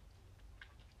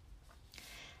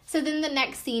 So then the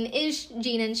next scene is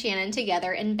Gene and Shannon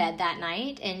together in bed that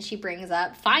night, and she brings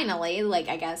up, finally, like,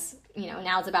 I guess, you know,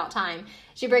 now it's about time.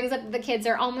 She brings up that the kids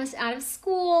are almost out of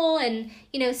school, and,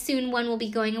 you know, soon one will be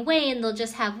going away, and they'll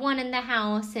just have one in the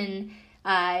house, and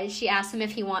she asks him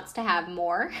if he wants to have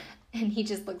more, and he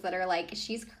just looks at her like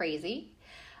she's crazy.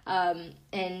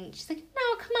 And she's like,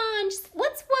 no, come on, just,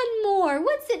 what's one more?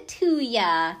 What's it to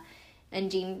ya?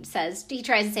 And Gene says, he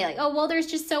tries to say, like, oh, well, there's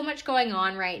just so much going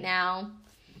on right now.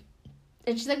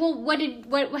 And she's like, well,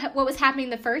 what was happening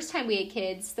the first time we had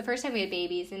kids, the first time we had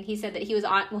babies? And he said that he was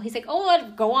on, well, he's like, oh,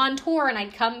 I'd go on tour and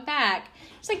I'd come back.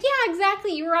 She's like, yeah,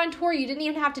 exactly. You were on tour. You didn't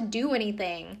even have to do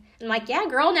anything. I'm like, yeah,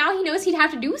 girl, now he knows he'd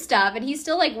have to do stuff. And he's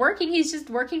still, like, working. He's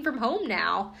just working from home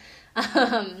now.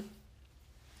 And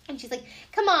she's like,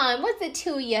 come on, what's it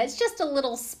to you? It's just a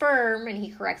little sperm. And he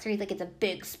corrects her. He's like, it's a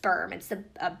big sperm. It's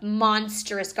a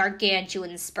monstrous,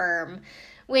 gargantuan sperm.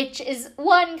 Which is,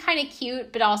 one, kind of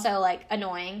cute, but also, like,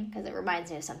 annoying, because it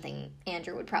reminds me of something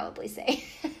Andrew would probably say.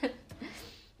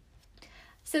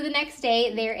 So the next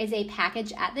day, there is a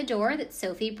package at the door that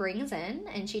Sophie brings in,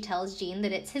 and she tells Gene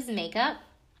that it's his makeup.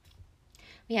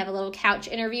 We have a little couch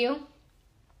interview.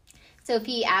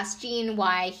 Sophie asks Gene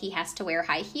why he has to wear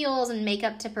high heels and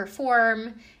makeup to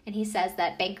perform, and he says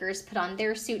that bankers put on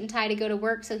their suit and tie to go to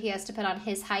work, so he has to put on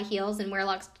his high heels and wear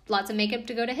lots of makeup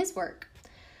to go to his work.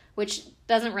 Which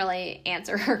doesn't really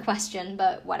answer her question,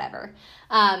 but whatever.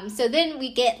 So then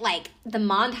we get, like, the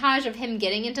montage of him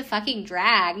getting into fucking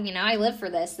drag. You know, I live for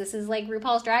this. This is like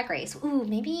RuPaul's Drag Race. Ooh,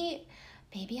 maybe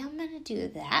I'm gonna do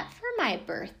that for my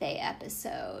birthday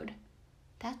episode.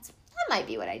 That might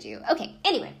be what I do. Okay,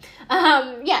 anyway.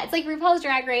 Yeah, it's like RuPaul's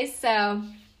Drag Race, so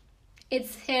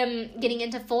it's him getting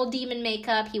into full demon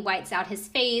makeup. He whites out his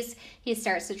face. He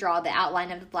starts to draw the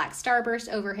outline of the black starburst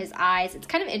over his eyes. It's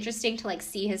kind of interesting to, like,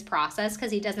 see his process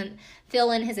because he doesn't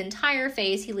fill in his entire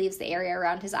face. He leaves the area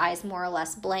around his eyes more or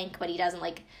less blank, but he doesn't,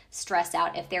 like, stress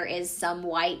out if there is some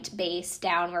white base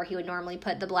down where he would normally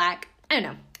put the black. I don't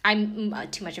know. I'm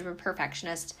too much of a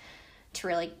perfectionist to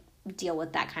really deal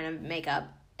with that kind of makeup.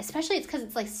 Especially it's because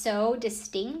it's, like, so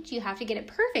distinct. You have to get it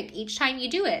perfect each time you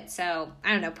do it. So,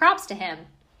 I don't know. Props to him.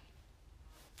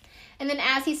 And then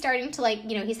as he's starting to, like,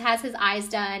 you know, he has his eyes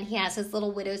done. He has his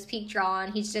little widow's peak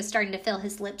drawn. He's just starting to fill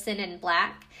his lips in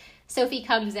black. Sophie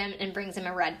comes in and brings him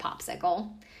a red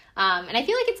popsicle. And I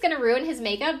feel like it's going to ruin his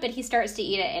makeup, but he starts to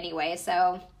eat it anyway.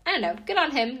 So, I don't know. Good on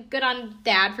him. Good on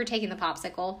Dad for taking the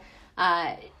popsicle.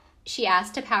 she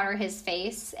asked to powder his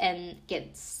face and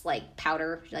gets, like,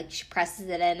 powder, like, she presses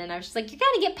it in, and I was just like, you're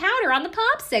gonna get powder on the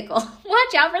popsicle.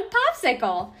 Watch out for the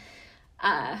popsicle.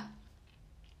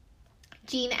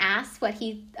 Jean asks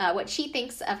what she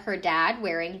thinks of her dad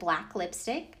wearing black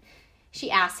lipstick. She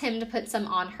asks him to put some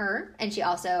on her, and she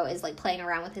also is, like, playing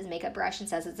around with his makeup brush and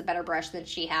says it's a better brush than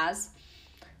she has.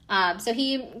 So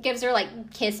he gives her,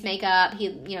 like, kiss makeup.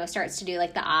 He, starts to do,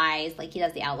 like, the eyes. Like, he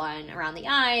does the outline around the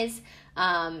eyes.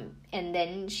 And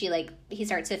then he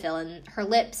starts to fill in her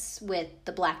lips with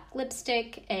the black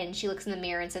lipstick. And she looks in the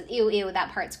mirror and says, ew,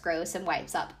 that part's gross, and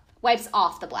wipes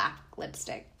off the black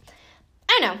lipstick.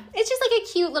 I don't know. It's just, like, a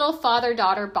cute little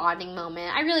father-daughter bonding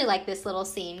moment. I really like this little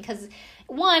scene because,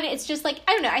 one, it's just, like,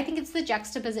 I don't know. I think it's the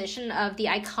juxtaposition of the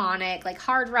iconic, like,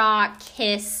 hard rock,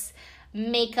 Kiss,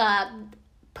 makeup,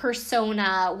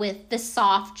 persona with the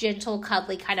soft, gentle,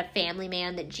 cuddly kind of family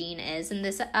man that Jean is in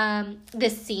this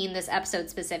episode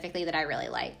specifically that I really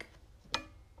like.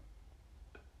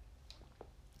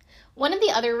 One of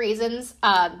the other reasons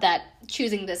that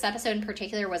choosing this episode in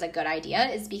particular was a good idea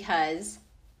is because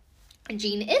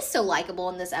Jean is so likable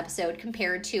in this episode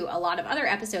compared to a lot of other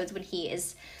episodes when he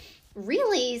is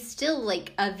really still,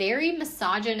 like, a very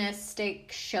misogynistic,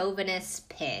 chauvinist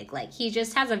pig. Like, he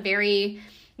just has a very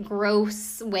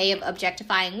gross way of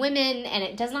objectifying women, and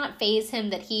it does not faze him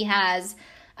that he has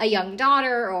a young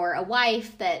daughter or a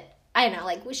wife that, I don't know,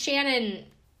 like, Shannon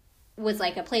was,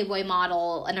 like, a Playboy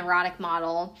model, an erotic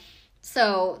model,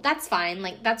 so that's fine,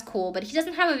 like, that's cool, but he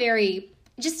doesn't have it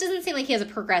just doesn't seem like he has a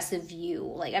progressive view,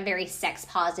 like, a very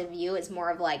sex-positive view. It's more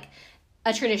of, like,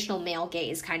 a traditional male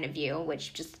gaze kind of view,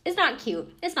 which just is not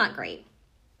cute. It's not great.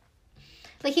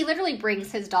 Like, he literally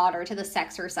brings his daughter to the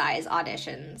Sexercise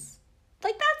auditions.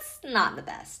 Like, that's not the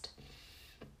best.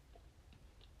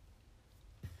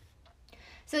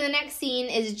 So the next scene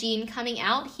is Jean coming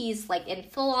out. He's, like, in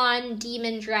full-on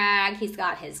demon drag. He's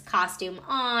got his costume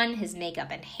on, his makeup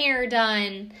and hair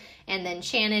done. And then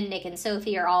Shannon, Nick, and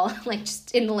Sophie are all, like,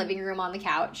 just in the living room on the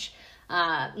couch.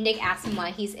 Nick asks him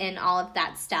why he's in all of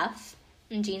that stuff.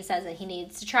 And Jean says that he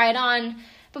needs to try it on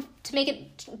to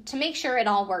make sure it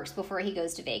all works before he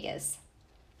goes to Vegas.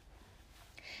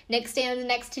 Nick stands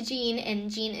next to Jean, and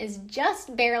Jean is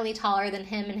just barely taller than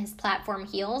him in his platform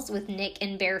heels, with Nick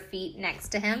in bare feet next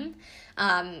to him.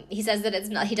 He says that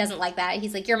he doesn't like that.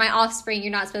 He's like, you're my offspring.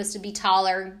 You're not supposed to be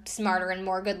taller, smarter, and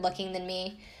more good-looking than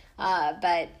me.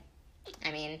 But,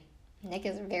 I mean, Nick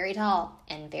is very tall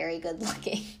and very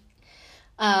good-looking.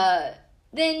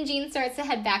 Then Jean starts to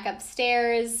head back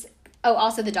upstairs. Oh,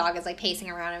 also the dog is, like, pacing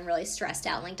around and really stressed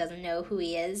out and, like, doesn't know who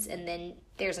he is. And then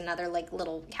there's another, like,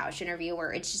 little couch interview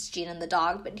where it's just Jean and the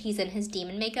dog, but he's in his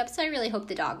demon makeup, so I really hope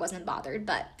the dog wasn't bothered.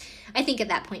 But I think at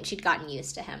that point she'd gotten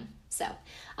used to him. So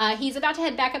he's about to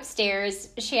head back upstairs.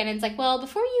 Shannon's like, well,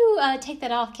 before you take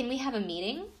that off, can we have a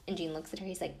meeting? And Jean looks at her.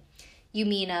 He's like, you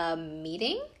mean a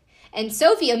meeting? And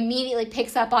Sophie immediately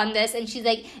picks up on this, and she's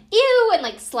like, ew, and,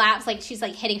 like, slaps, like, she's,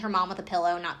 like, hitting her mom with a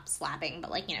pillow, not slapping,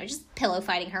 but, like, just pillow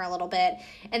fighting her a little bit.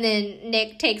 And then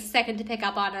Nick takes a second to pick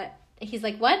up on it. He's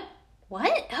like, what?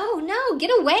 Oh, no,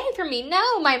 get away from me.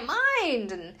 No, my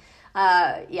mind. And,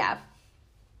 yeah.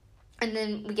 And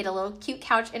then we get a little cute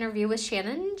couch interview with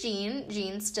Shannon and Jean.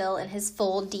 Jean still in his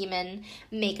full demon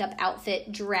makeup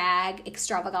outfit, drag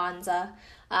extravaganza.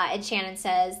 And Shannon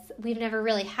says, we've never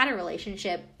really had a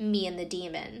relationship, me and the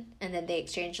demon. And then they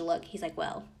exchange a look. He's like,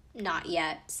 well, not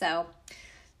yet. So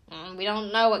we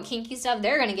don't know what kinky stuff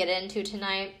they're going to get into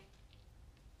tonight.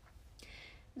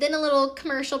 Then a little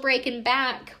commercial break and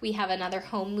back. We have another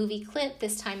home movie clip.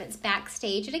 This time it's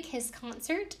backstage at a Kiss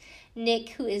concert. Nick,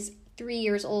 who is 3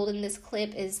 years old in this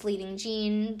clip, is leading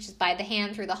Jean just by the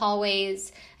hand through the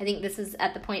hallways. I think this is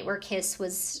at the point where Kiss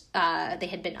was, they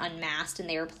had been unmasked and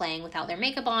they were playing without their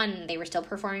makeup on, and they were still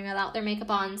performing without their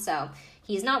makeup on, so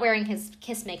he's not wearing his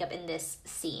Kiss makeup in this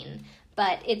scene.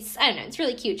 But it's, I don't know, it's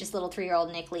really cute, just little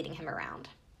 3-year-old Nick leading him around.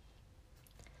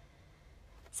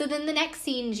 So then the next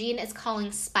scene, Jean is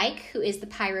calling Spike, who is the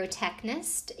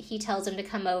pyrotechnist. He tells him to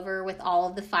come over with all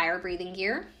of the fire-breathing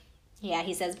gear. Yeah,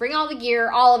 he says, bring all the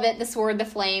gear, all of it, the sword, the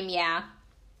flame, yeah.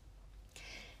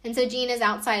 And so Jean is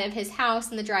outside of his house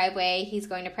in the driveway. He's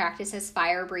going to practice his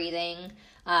fire breathing,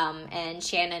 and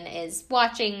Shannon is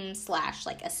watching /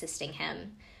 like assisting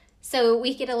him. So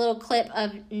we get a little clip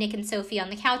of Nick and Sophie on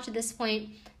the couch at this point,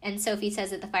 and Sophie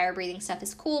says that the fire breathing stuff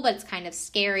is cool, but it's kind of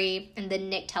scary. And then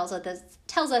Nick tells us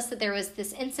that there was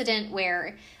this incident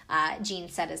where Jean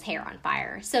set his hair on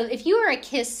fire. So if you are a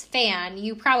Kiss fan,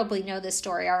 you probably know this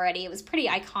story already. It was pretty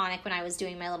iconic when I was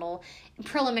doing my little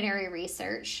preliminary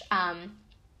research.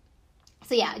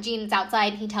 So yeah, Gene's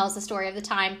outside. He tells the story of the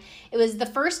time. It was the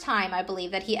first time, I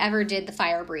believe, that he ever did the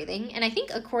fire breathing. And I think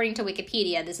according to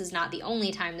Wikipedia, this is not the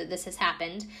only time that this has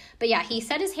happened. But yeah, he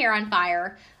set his hair on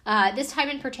fire. This time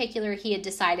in particular, he had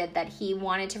decided that he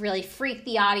wanted to really freak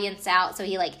the audience out. So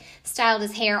he like styled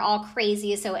his hair all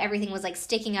crazy so everything was like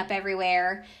sticking up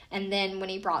everywhere. And then when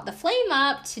he brought the flame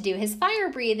up to do his fire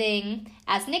breathing,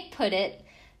 as Nick put it,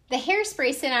 the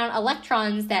hairspray sent out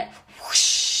electrons that whoosh,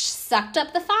 sucked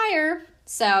up the fire.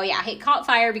 So yeah, he caught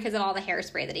fire because of all the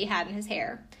hairspray that he had in his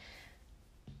hair.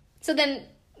 So then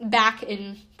back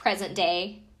in present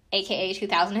day, aka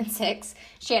 2006,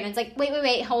 Shannon's like,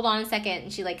 wait, hold on a second.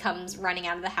 And she like comes running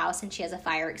out of the house and she has a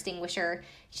fire extinguisher.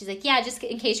 She's like, yeah, just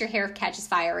in case your hair catches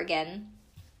fire again.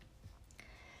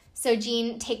 So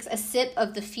Gene takes a sip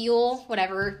of the fuel,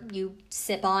 whatever you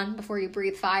sip on before you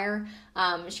breathe fire.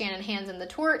 Shannon hands him the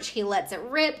torch. He lets it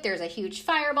rip. There's a huge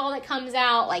fireball that comes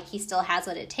out. Like, he still has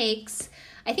what it takes.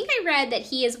 I think I read that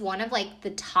he is one of, like,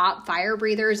 the top fire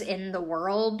breathers in the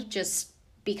world just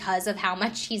because of how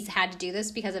much he's had to do this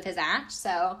because of his act.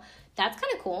 So that's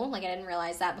kind of cool. Like, I didn't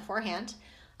realize that beforehand.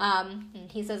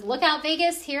 And he says, look out,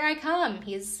 Vegas. Here I come.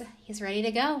 He's ready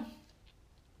to go.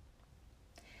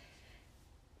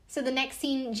 So the next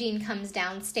scene, Gene comes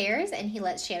downstairs and he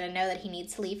lets Shannon know that he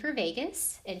needs to leave for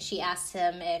Vegas. And she asks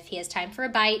him if he has time for a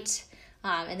bite.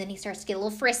 And then he starts to get a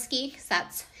little frisky because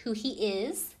that's who he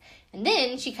is. And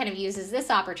then she kind of uses this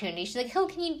opportunity. She's like, oh,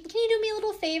 can you do me a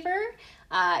little favor?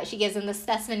 She gives him the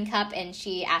specimen cup and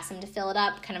she asks him to fill it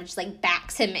up, kind of just like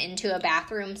backs him into a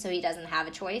bathroom so he doesn't have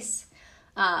a choice.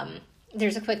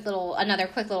 There's another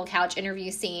quick little couch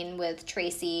interview scene with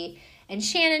Tracy and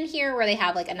Shannon here where they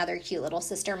have like another cute little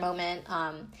sister moment.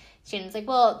 Shannon's like,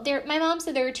 well, my mom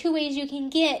said there are 2 ways you can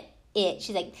get it.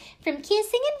 She's like, from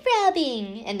kissing and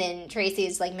rubbing. And then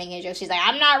Tracy's like making a joke. She's like,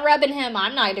 I'm not rubbing him.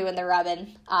 I'm not doing the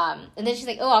rubbing. And then she's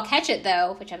like, oh, I'll catch it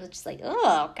though. Which I'm just like,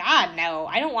 oh, God, no.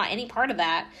 I don't want any part of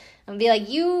that. I'm gonna be like,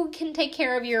 you can take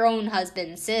care of your own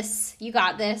husband, sis. You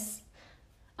got this.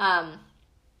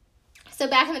 So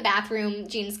back in the bathroom,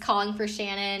 Gene's calling for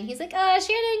Shannon. He's like,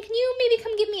 Shannon, can you maybe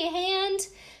come give me a hand?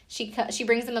 She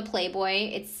brings him a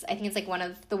Playboy. I think it's like one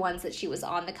of the ones that she was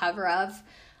on the cover of.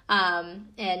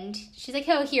 And she's like,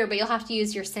 oh, here, but you'll have to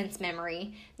use your sense memory.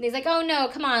 And he's like, oh, no,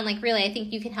 come on. Like, really, I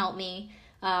think you can help me.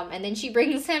 And then she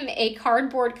brings him a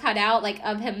cardboard cutout, like,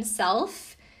 of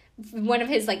himself. One of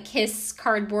his, like, Kiss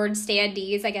cardboard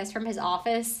standees, I guess, from his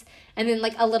office. And then,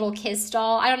 like, a little Kiss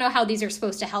doll. I don't know how these are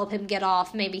supposed to help him get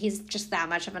off. Maybe he's just that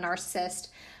much of a narcissist.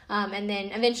 And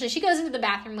then eventually she goes into the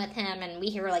bathroom with him, and we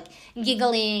hear, like,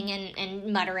 giggling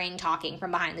and muttering, talking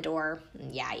from behind the door.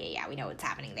 Yeah, we know what's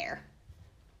happening there.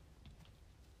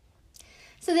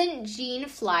 So then Gene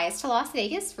flies to Las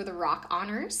Vegas for the Rock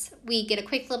Honors. We get a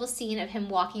quick little scene of him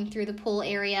walking through the pool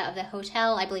area of the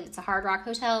hotel. I believe it's a Hard Rock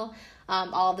Hotel.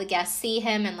 All of the guests see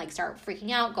him and like start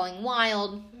freaking out, going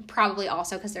wild. Probably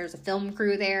also because there's a film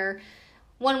crew there.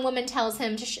 One woman tells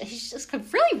him, he's just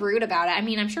really rude about it. I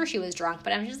mean, I'm sure she was drunk,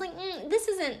 but I'm just like,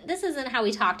 this isn't how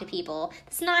we talk to people.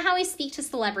 This is not how we speak to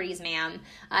celebrities, ma'am.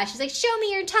 She's like, show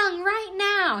me your tongue right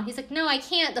now. And he's like, no, I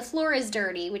can't. The floor is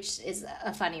dirty, which is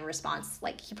a funny response.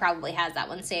 Like, he probably has that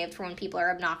one saved for when people are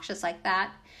obnoxious like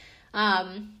that.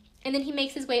 And then he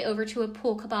makes his way over to a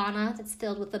pool cabana that's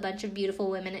filled with a bunch of beautiful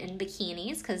women in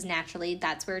bikinis, because naturally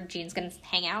that's where Gene's going to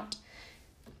hang out.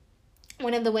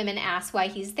 One of the women asks why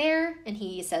he's there, and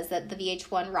he says that the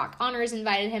VH1 Rock Honors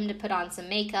invited him to put on some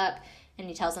makeup, and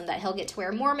he tells them that he'll get to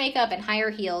wear more makeup and higher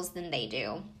heels than they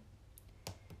do.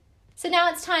 So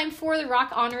now it's time for the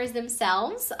Rock Honors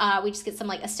themselves. We just get some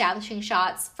like establishing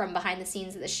shots from behind the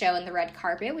scenes of the show and the red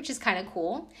carpet, which is kind of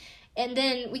cool. And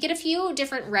then we get a few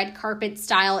different red carpet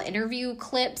style interview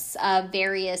clips of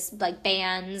various like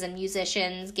bands and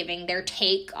musicians giving their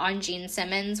take on Gene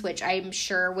Simmons, which I'm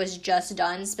sure was just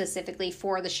done specifically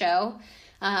for the show.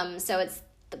 So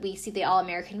we see the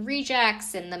All-American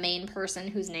Rejects, and the main person,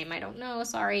 whose name I don't know,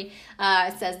 sorry,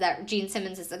 says that Gene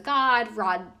Simmons is a god.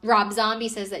 Rob Zombie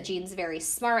says that Gene's very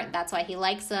smart, that's why he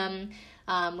likes him.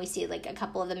 We see like a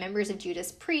couple of the members of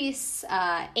Judas Priest,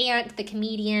 Ant, the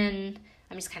comedian.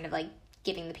 I'm just kind of like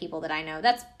giving the people that I know.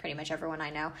 That's pretty much everyone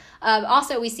I know.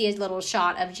 Also, we see a little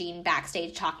shot of Gene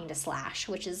backstage talking to Slash,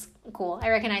 which is cool. I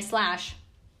recognize Slash.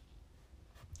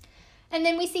 And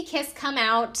then we see Kiss come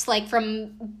out, like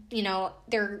from,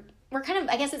 their we're kind of,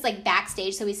 I guess it's like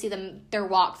backstage, so we see their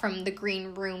walk from the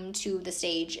green room to the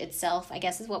stage itself, I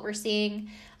guess is what we're seeing.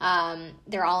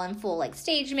 They're all in full like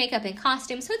stage makeup and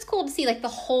costume, so it's cool to see like the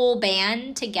whole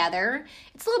band together.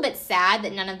 It's a little bit sad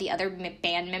that none of the other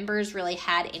band members really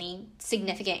had any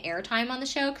significant airtime on the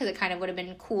show, because it kind of would have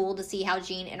been cool to see how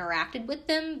Gene interacted with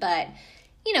them, but,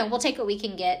 you know, we'll take what we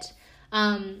can get.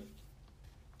 So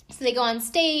they go on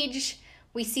stage,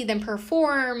 we see them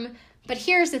perform, but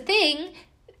here's the thing,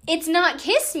 it's not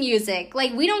Kiss music.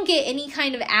 Like, we don't get any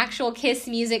kind of actual Kiss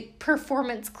music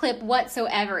performance clip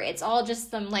whatsoever. It's all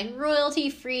just some, like,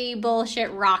 royalty-free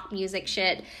bullshit rock music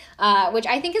shit, which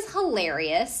I think is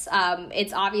hilarious.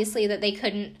 It's obviously that they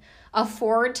couldn't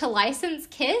afford to license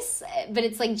Kiss, but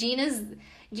it's like Gene is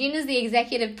the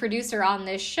executive producer on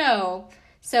this show,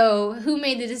 so who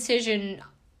made the decision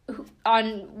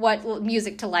on what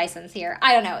music to license here?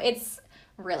 I don't know. It's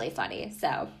really funny,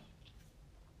 so...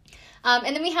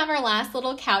 and then we have our last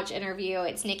little couch interview.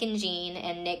 It's Nick and Gene,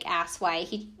 and Nick asks why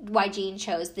Gene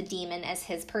chose the demon as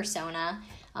his persona.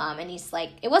 And he's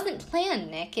like, it wasn't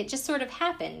planned, Nick. It just sort of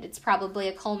happened. It's probably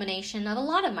a culmination of a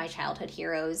lot of my childhood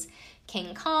heroes.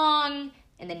 King Kong,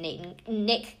 and then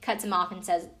Nick cuts him off and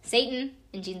says, Satan.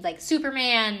 And Gene's like,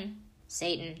 Superman,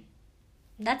 Satan.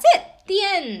 That's it. The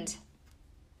end.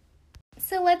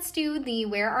 So let's do the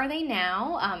Where Are They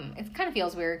Now? It kind of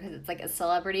feels weird because it's like a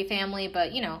celebrity family,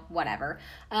 but, you know, whatever.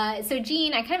 So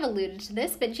Gene, I kind of alluded to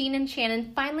this, but Gene and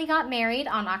Shannon finally got married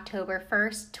on October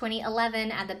 1st,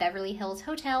 2011 at the Beverly Hills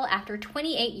Hotel after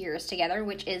 28 years together,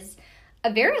 which is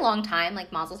a very long time,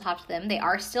 like Mazel Tov to them. They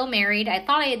are still married. I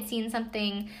thought I had seen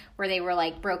something where they were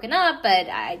like broken up, but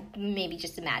I maybe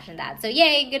just imagined that. So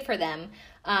yay, good for them.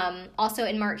 Also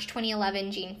in March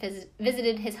 2011, Gene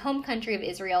visited his home country of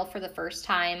Israel for the first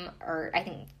time, or I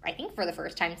think for the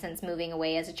first time since moving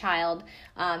away as a child.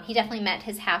 He definitely met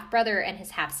his half-brother and his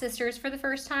half-sisters for the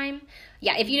first time.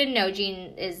 Yeah, if you didn't know,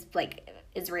 Gene is like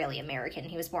Israeli American.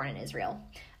 He was born in Israel.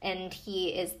 And he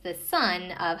is the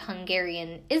son of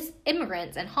Hungarian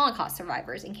immigrants and Holocaust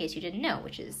survivors, in case you didn't know,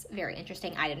 which is very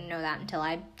interesting. I didn't know that until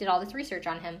I did all this research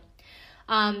on him.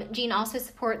 Gene also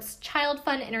supports Child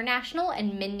Fund International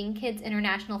and Mending Kids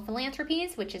International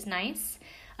Philanthropies, which is nice.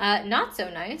 Not so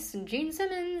nice, Gene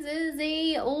Simmons is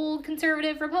a old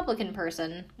conservative Republican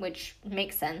person, which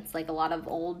makes sense, like a lot of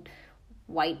old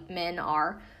white men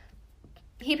are.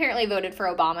 He apparently voted for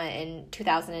Obama in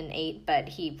 2008, but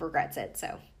he regrets it,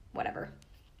 so whatever.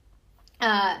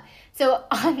 So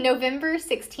on November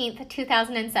 16th,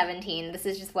 2017, this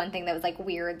is just one thing that was like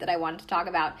weird that I wanted to talk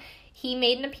about. He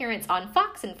made an appearance on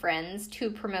Fox and Friends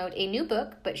to promote a new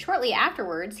book, but shortly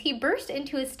afterwards, he burst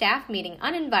into a staff meeting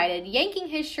uninvited, yanking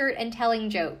his shirt and telling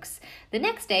jokes. The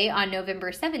next day, on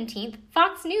November 17th,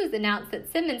 Fox News announced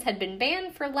that Simmons had been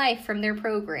banned for life from their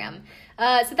program.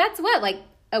 So that's what, like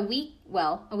a week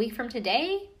from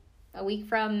today? A week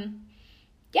from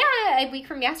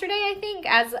yesterday, I think,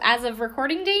 as of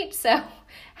recording date. So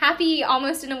happy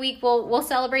almost in a week. We'll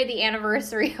celebrate the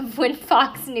anniversary of when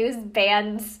Fox News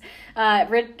banned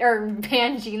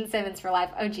Gene Simmons for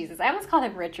life. Oh Jesus, I almost called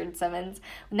him Richard Simmons.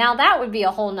 Now that would be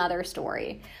a whole nother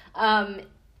story.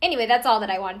 Anyway, that's all that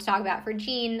I wanted to talk about for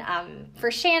Gene.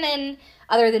 For Shannon,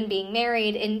 other than being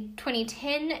married, in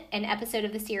 2010, an episode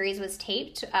of the series was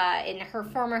taped in her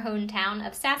former hometown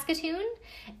of Saskatoon,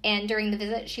 and during the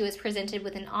visit, she was presented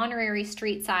with an honorary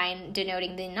street sign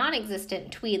denoting the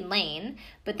non-existent Tweed Lane,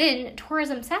 but then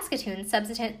Tourism Saskatoon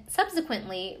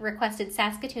subsequently requested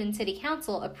Saskatoon City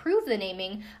Council approve the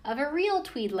naming of a real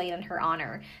Tweed Lane in her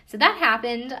honor. So that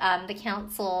happened. The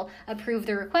council approved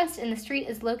the request, and the street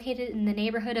is located in the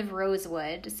neighborhood of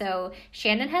Rosewood. So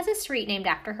Shannon has a street named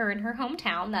after her in her hometown.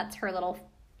 That's her little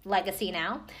legacy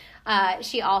now.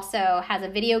 She also has a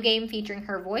video game featuring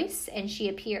her voice, and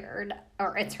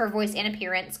it's her voice and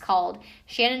appearance called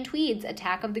Shannon Tweed's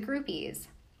Attack of the Groupies.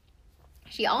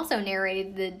 She also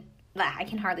narrated I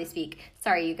can hardly speak.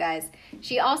 Sorry, you guys.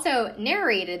 She also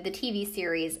narrated the TV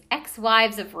series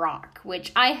Ex-Wives of Rock,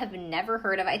 which I have never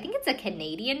heard of. I think it's a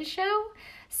Canadian show.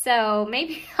 So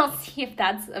maybe I'll see if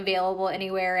that's available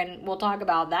anywhere, and we'll talk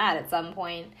about that at some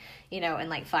point, in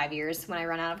like 5 years when I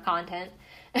run out of content.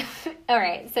 All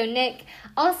right, so Nick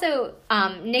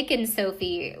and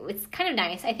Sophie, it's kind of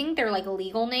nice. I think their like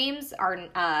legal names are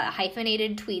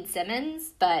hyphenated Tweed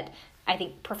Simmons, but I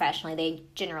think professionally they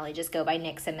generally just go by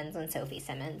Nick Simmons and Sophie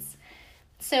Simmons.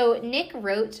 So Nick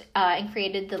wrote and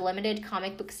created the limited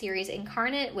comic book series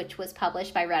Incarnate, which was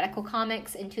published by Radical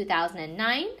Comics in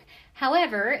 2009.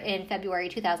 However, in February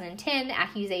 2010,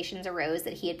 accusations arose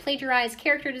that he had plagiarized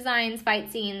character designs,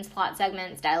 fight scenes, plot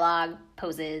segments, dialogue,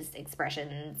 poses,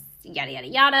 expressions, yada, yada,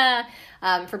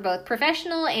 yada, for both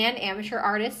professional and amateur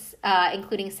artists,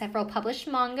 including several published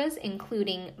mangas,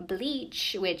 including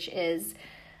Bleach, which is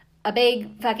a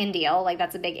big fucking deal. Like,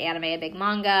 that's a big anime, a big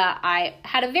manga. I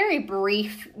had a very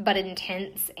brief but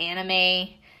intense anime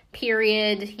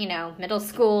period, middle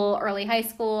school, early high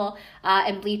school,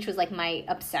 and Bleach was like my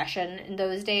obsession in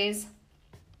those days.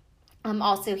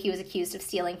 Also, he was accused of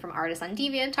stealing from artists on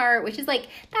DeviantArt, which is like,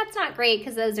 that's not great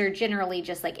because those are generally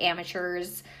just like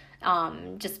amateurs,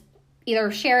 just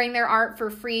either sharing their art for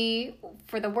free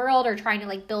for the world or trying to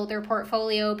like build their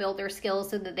portfolio, build their skills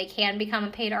so that they can become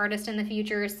a paid artist in the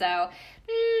future. So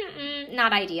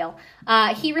not ideal.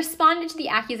 He responded to the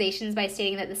accusations by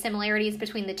stating that the similarities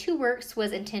between the two works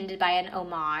was intended by an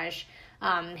homage.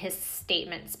 His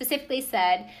statement specifically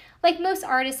said, "Like most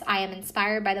artists, I am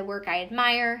inspired by the work I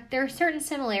admire. There are certain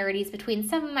similarities between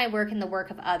some of my work and the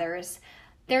work of others.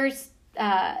 This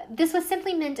was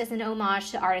simply meant as an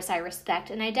homage to artists I respect,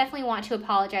 and I definitely want to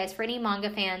apologize for any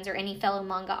manga fans or any fellow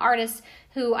manga artists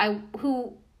who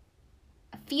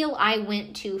feel I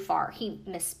went too far." He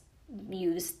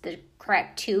misused the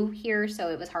correct "to" here, so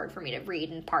it was hard for me to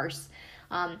read and parse.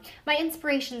 "My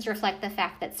inspirations reflect the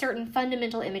fact that certain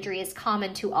fundamental imagery is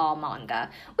common to all manga,"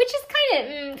 which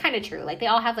is kind of true. Like, they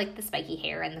all have like the spiky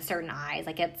hair and the certain eyes.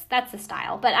 Like, that's the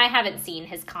style. But I haven't seen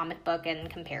his comic book and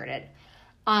compared it.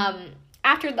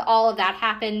 After all of that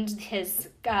happened, his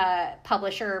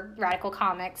publisher, Radical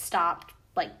Comics, stopped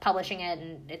like publishing it,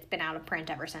 and it's been out of print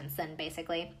ever since then,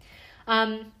 basically.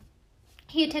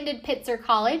 He attended Pitzer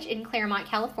College in Claremont,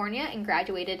 California, and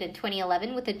graduated in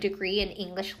 2011 with a degree in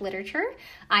English literature.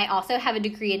 I also have a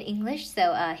degree in English,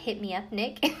 so hit me up,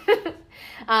 Nick.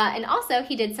 And also,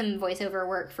 he did some voiceover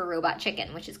work for Robot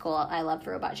Chicken, which is cool. I loved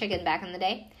Robot Chicken back in the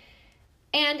day.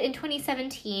 And in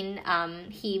 2017,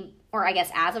 or I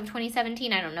guess as of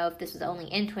 2017, I don't know if this was only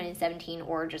in 2017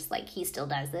 or just like he still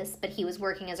does this, but he was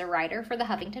working as a writer for the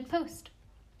Huffington Post.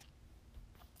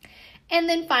 And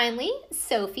then finally,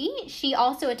 Sophie. She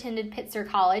also attended Pitzer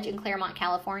College in Claremont,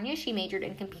 California. She majored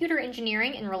in computer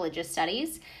engineering and religious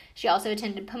studies. She also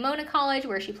attended Pomona College,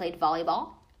 where she played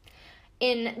volleyball.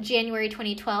 In January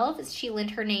 2012, she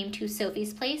lent her name to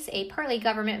Sophie's Place, a partly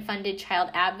government-funded child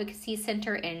advocacy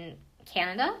center in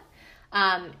Canada.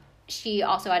 She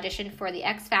also auditioned for the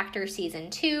X Factor Season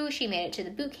 2. She made it to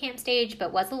the boot camp stage,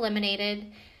 but was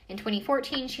eliminated. In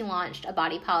 2014, she launched a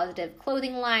body-positive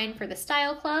clothing line for the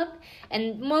Style Club,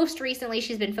 and most recently,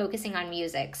 she's been focusing on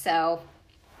music. So,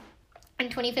 in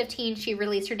 2015, she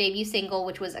released her debut single,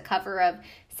 which was a cover of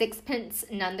Sixpence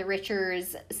None the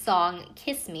Richer's song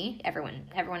 "Kiss Me."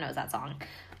 Everyone knows that song.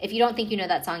 If you don't think you know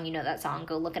that song, you know that song.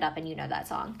 Go look it up and you know that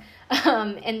song.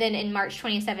 And then in March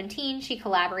 2017, she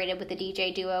collaborated with the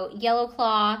DJ duo Yellow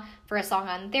Claw for a song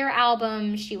on their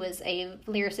album. She was a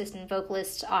lyricist and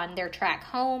vocalist on their track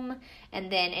Home.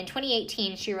 And then in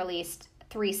 2018, she released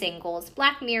 3 singles: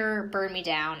 Black Mirror, Burn Me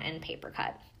Down, and Paper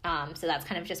Cut. So that's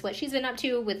kind of just what she's been up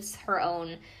to with her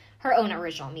own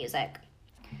original music.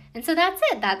 And so that's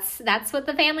it. That's what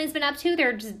the family's been up to.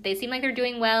 They seem like they're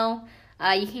doing well.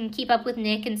 You can keep up with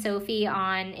Nick and Sophie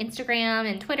on Instagram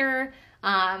and Twitter.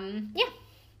 Yeah.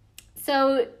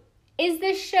 So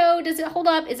does it hold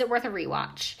up? Is it worth a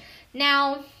rewatch?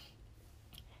 Now,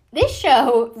 this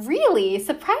show really,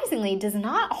 surprisingly, does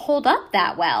not hold up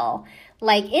that well.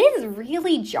 Like, it is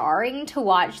really jarring to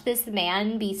watch this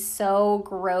man be so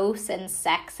gross and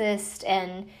sexist,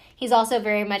 and he's also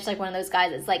very much like one of those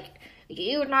guys that's like,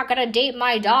 "You're not going to date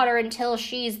my daughter until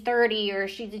she's 30, or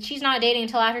she's not dating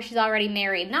until after she's already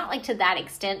married." Not like to that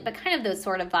extent, but kind of those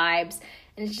sort of vibes.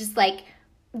 And it's just like,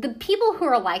 the people who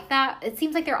are like that, it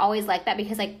seems like they're always like that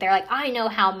because like they're like, "I know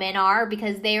how men are,"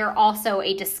 because they are also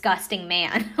a disgusting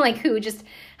man, like who just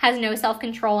has no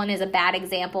self-control and is a bad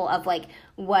example of like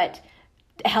what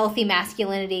healthy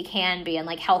masculinity can be and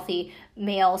like healthy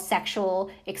male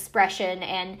sexual expression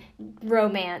and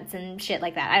romance and shit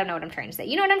like that. I don't know what I'm trying to say.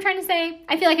 You know what I'm trying to say?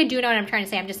 I feel like I do know what I'm trying to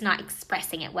say. I'm just not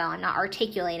expressing it well. I'm not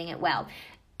articulating it well.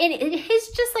 And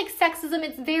it's just like sexism.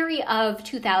 It's very of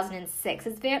 2006.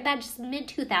 It's very, that just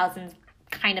mid-2000s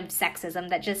kind of sexism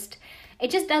that it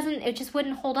just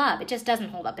wouldn't hold up. It just doesn't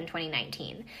hold up in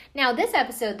 2019. Now, this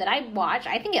episode that I watched,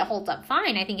 I think it holds up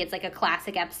fine. I think it's like a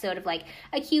classic episode of like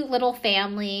a cute little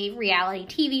family reality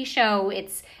TV show.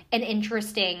 It's an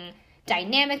interesting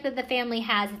dynamic that the family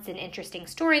has. It's an interesting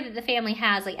story that the family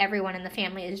has. Like, everyone in the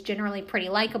family is generally pretty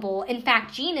likable. In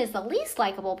fact, Gene is the least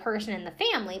likable person in the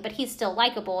family, but he's still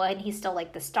likable and he's still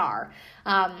like the star.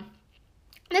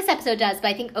 This episode does, but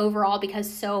I think overall, because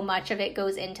so much of it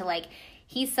goes into like,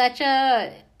 he's such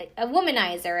a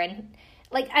womanizer, and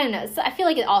like, I don't know, so I feel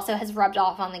like it also has rubbed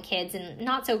off on the kids in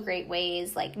not so great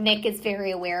ways. Like, Nick is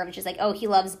very aware of just like, oh, he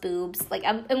loves boobs. Like,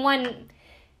 in one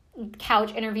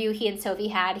couch interview he and Sophie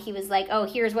had, he was like, oh,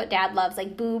 here's what dad loves,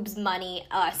 like boobs, money,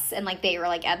 us, and like they were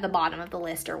like at the bottom of the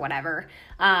list or whatever.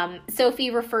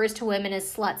 Sophie refers to women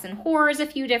as sluts and whores a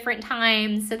few different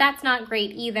times, so that's not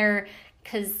great either,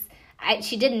 because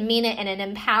she didn't mean it in an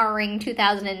empowering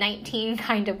 2019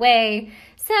 kind of way.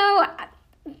 So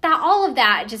that all of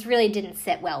that just really didn't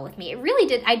sit well with me. It really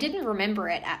did. I didn't remember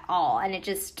it at all, and it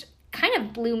just kind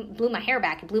of blew my hair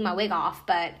back and blew my wig off.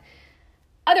 But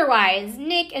otherwise,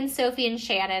 Nick and Sophie and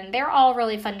Shannon, they're all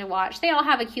really fun to watch. They all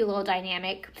have a cute little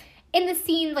dynamic. In the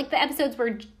scene, like the episodes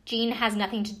where Gene has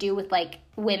nothing to do with like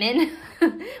women,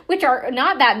 which are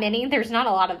not that many, there's not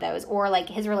a lot of those, or like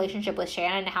his relationship with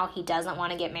Shannon and how he doesn't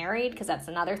want to get married, because that's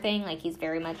another thing. Like, he's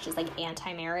very much just like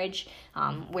anti-marriage,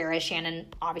 whereas Shannon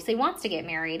obviously wants to get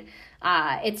married.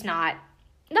 That's not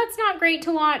great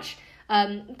to watch,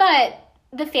 but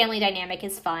the family dynamic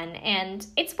is fun, and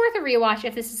it's worth a rewatch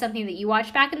if this is something that you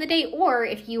watched back in the day, or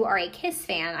if you are a Kiss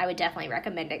fan, I would definitely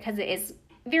recommend it, because it is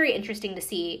very interesting to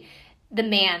see the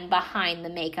man behind the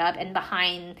makeup and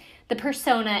behind the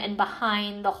persona and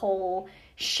behind the whole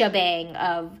shebang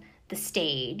of the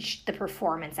stage, the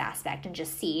performance aspect, and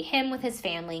just see him with his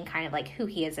family and kind of like who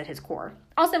he is at his core.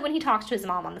 Also, when he talks to his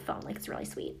mom on the phone, like, it's really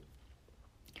sweet.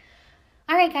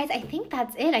 All right, guys, I think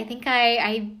that's it. I think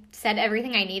I said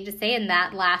everything I need to say in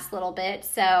that last little bit.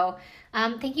 So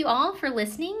thank you all for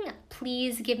listening.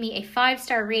 Please give me a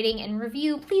 5-star rating and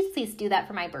review. Please do that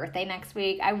for my birthday next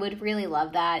week. I would really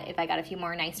love that if I got a few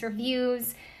more nice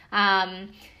reviews.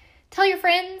 Tell your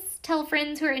friends. Tell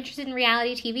friends who are interested in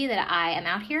reality TV that I am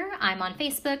out here. I'm on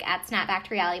Facebook at Snapback to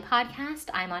Reality Podcast.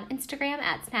 I'm on Instagram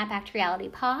at Snapback to Reality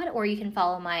Pod, or you can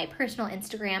follow my personal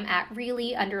Instagram at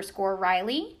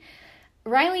Really_Riley.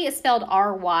 Riley is spelled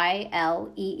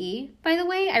R-Y-L-E-E, by the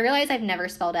way. I realize I've never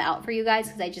spelled it out for you guys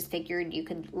because I just figured you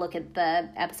could look at the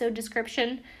episode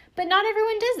description, but not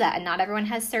everyone does that, and not everyone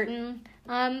has certain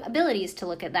abilities to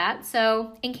look at that.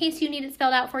 So in case you need it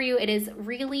spelled out for you, it is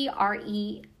Really,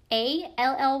 REALLY_RYLEE.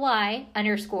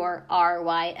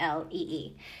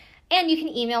 And you can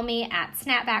email me at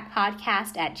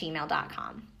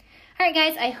snapbackpodcast@gmail.com. All right,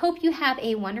 guys, I hope you have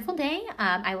a wonderful day.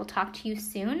 I will talk to you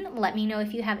soon. Let me know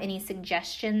if you have any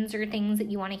suggestions or things that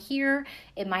you want to hear.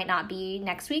 It might not be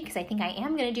next week, because I think I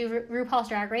am going to do RuPaul's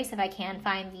Drag Race if I can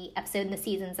find the episode in the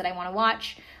seasons that I want to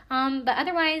watch. But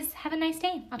otherwise, have a nice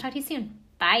day. I'll talk to you soon.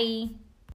 Bye.